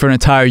suspended for an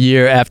entire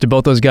year after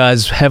both those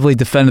guys heavily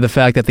defended the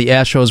fact that the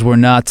Astros were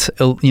not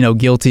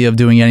guilty of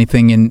doing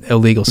anything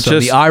illegal. So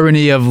the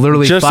irony of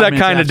literally just 5 that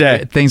minutes kind of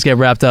day things get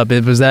wrapped up.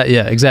 It was that.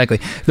 Yeah, exactly.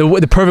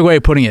 The perfect way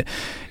of putting it.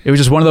 It was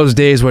just one of those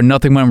days where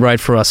nothing went right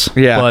for us.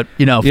 Yeah. But,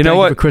 thank you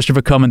for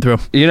Christopher coming through.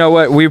 You know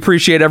what? We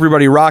appreciate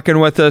everybody rocking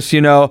with us,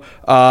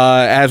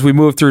 as we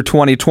move through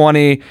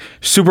 2020.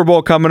 Super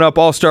Bowl coming up,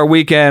 All-Star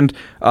Weekend,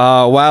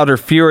 Wilder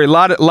Fury. A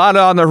lot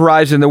on the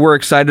horizon that we're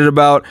excited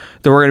about,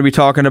 that we're going to be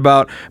talking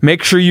about.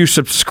 Make sure you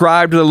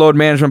subscribe to the Load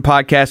Management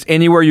Podcast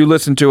anywhere you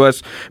listen to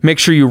us. Make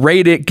sure you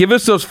rate it. Give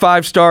us those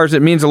 5 stars.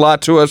 It means a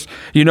lot to us.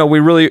 We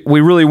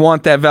really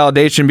want that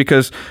validation,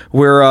 because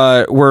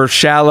we're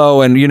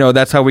shallow, and,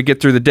 that's how we get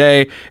through the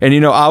day.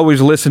 And always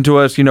listen to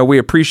us. We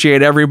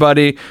appreciate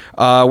everybody.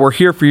 We're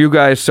here for you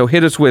guys, so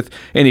hit us with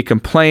any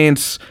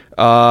complaints,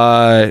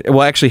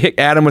 Well, actually, hit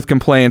Adam with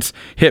complaints,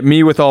 hit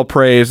me with all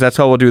praise. That's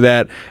how we'll do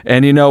that.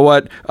 And you know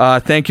what?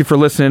 Thank you for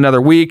listening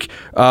another week.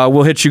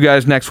 We'll hit you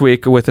guys next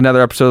week with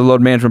another episode of the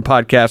Load Management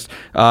Podcast.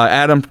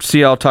 Adam, see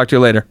you. I'll talk to you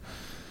later.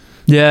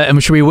 Yeah,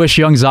 and should we wish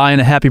young Zion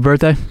a happy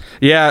birthday?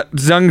 Yeah,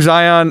 young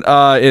Zion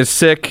is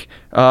sick.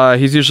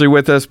 He's usually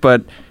with us,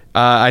 but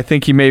I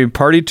think he maybe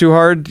partied too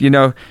hard. You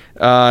know,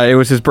 it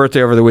was his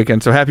birthday over the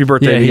weekend, so happy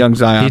birthday to young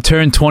Zion. He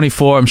turned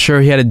 24. I'm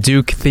sure he had a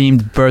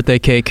Duke-themed birthday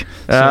cake.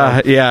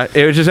 So. Yeah,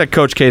 it was just had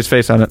Coach K's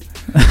face on it.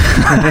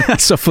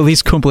 So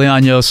Feliz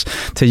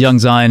cumpleaños to young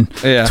Zion,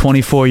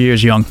 24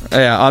 years young.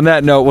 Yeah, on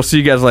that note, we'll see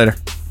you guys later.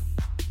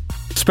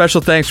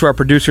 Special thanks to our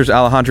producers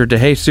Alejandro De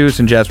Jesus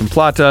and Jasmine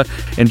Plata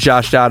and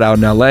Josh Dowd out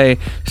in LA.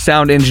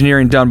 Sound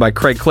engineering done by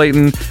Craig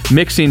Clayton.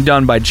 Mixing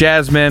done by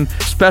Jasmine.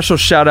 Special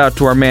shout out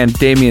to our man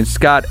Damian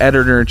Scott,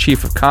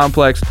 editor-in-chief of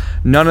Complex.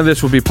 None of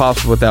this would be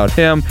possible without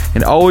him.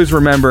 And always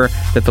remember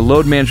that the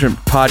Load Management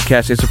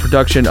Podcast is a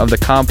production of the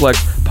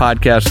Complex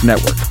Podcast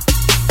Network.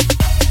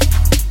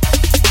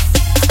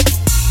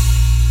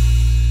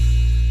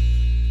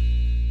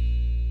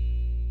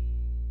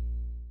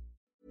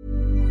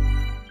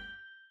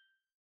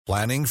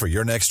 Planning for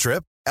your next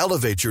trip?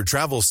 Elevate your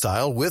travel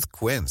style with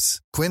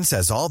Quince. Quince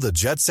has all the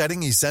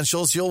jet-setting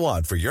essentials you'll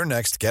want for your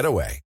next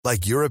getaway,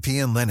 like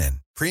European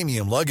linen,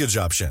 premium luggage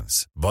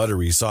options,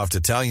 buttery soft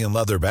Italian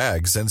leather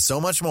bags, and so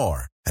much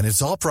more. And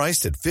it's all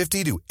priced at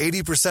 50 to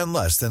 80%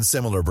 less than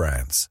similar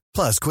brands.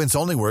 Plus, Quince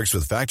only works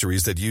with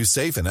factories that use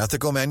safe and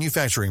ethical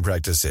manufacturing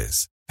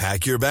practices.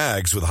 Pack your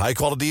bags with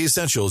high-quality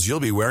essentials you'll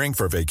be wearing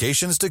for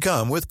vacations to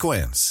come with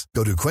Quince.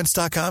 Go to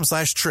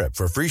quince.com/trip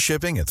for free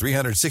shipping and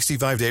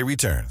 365-day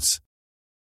returns.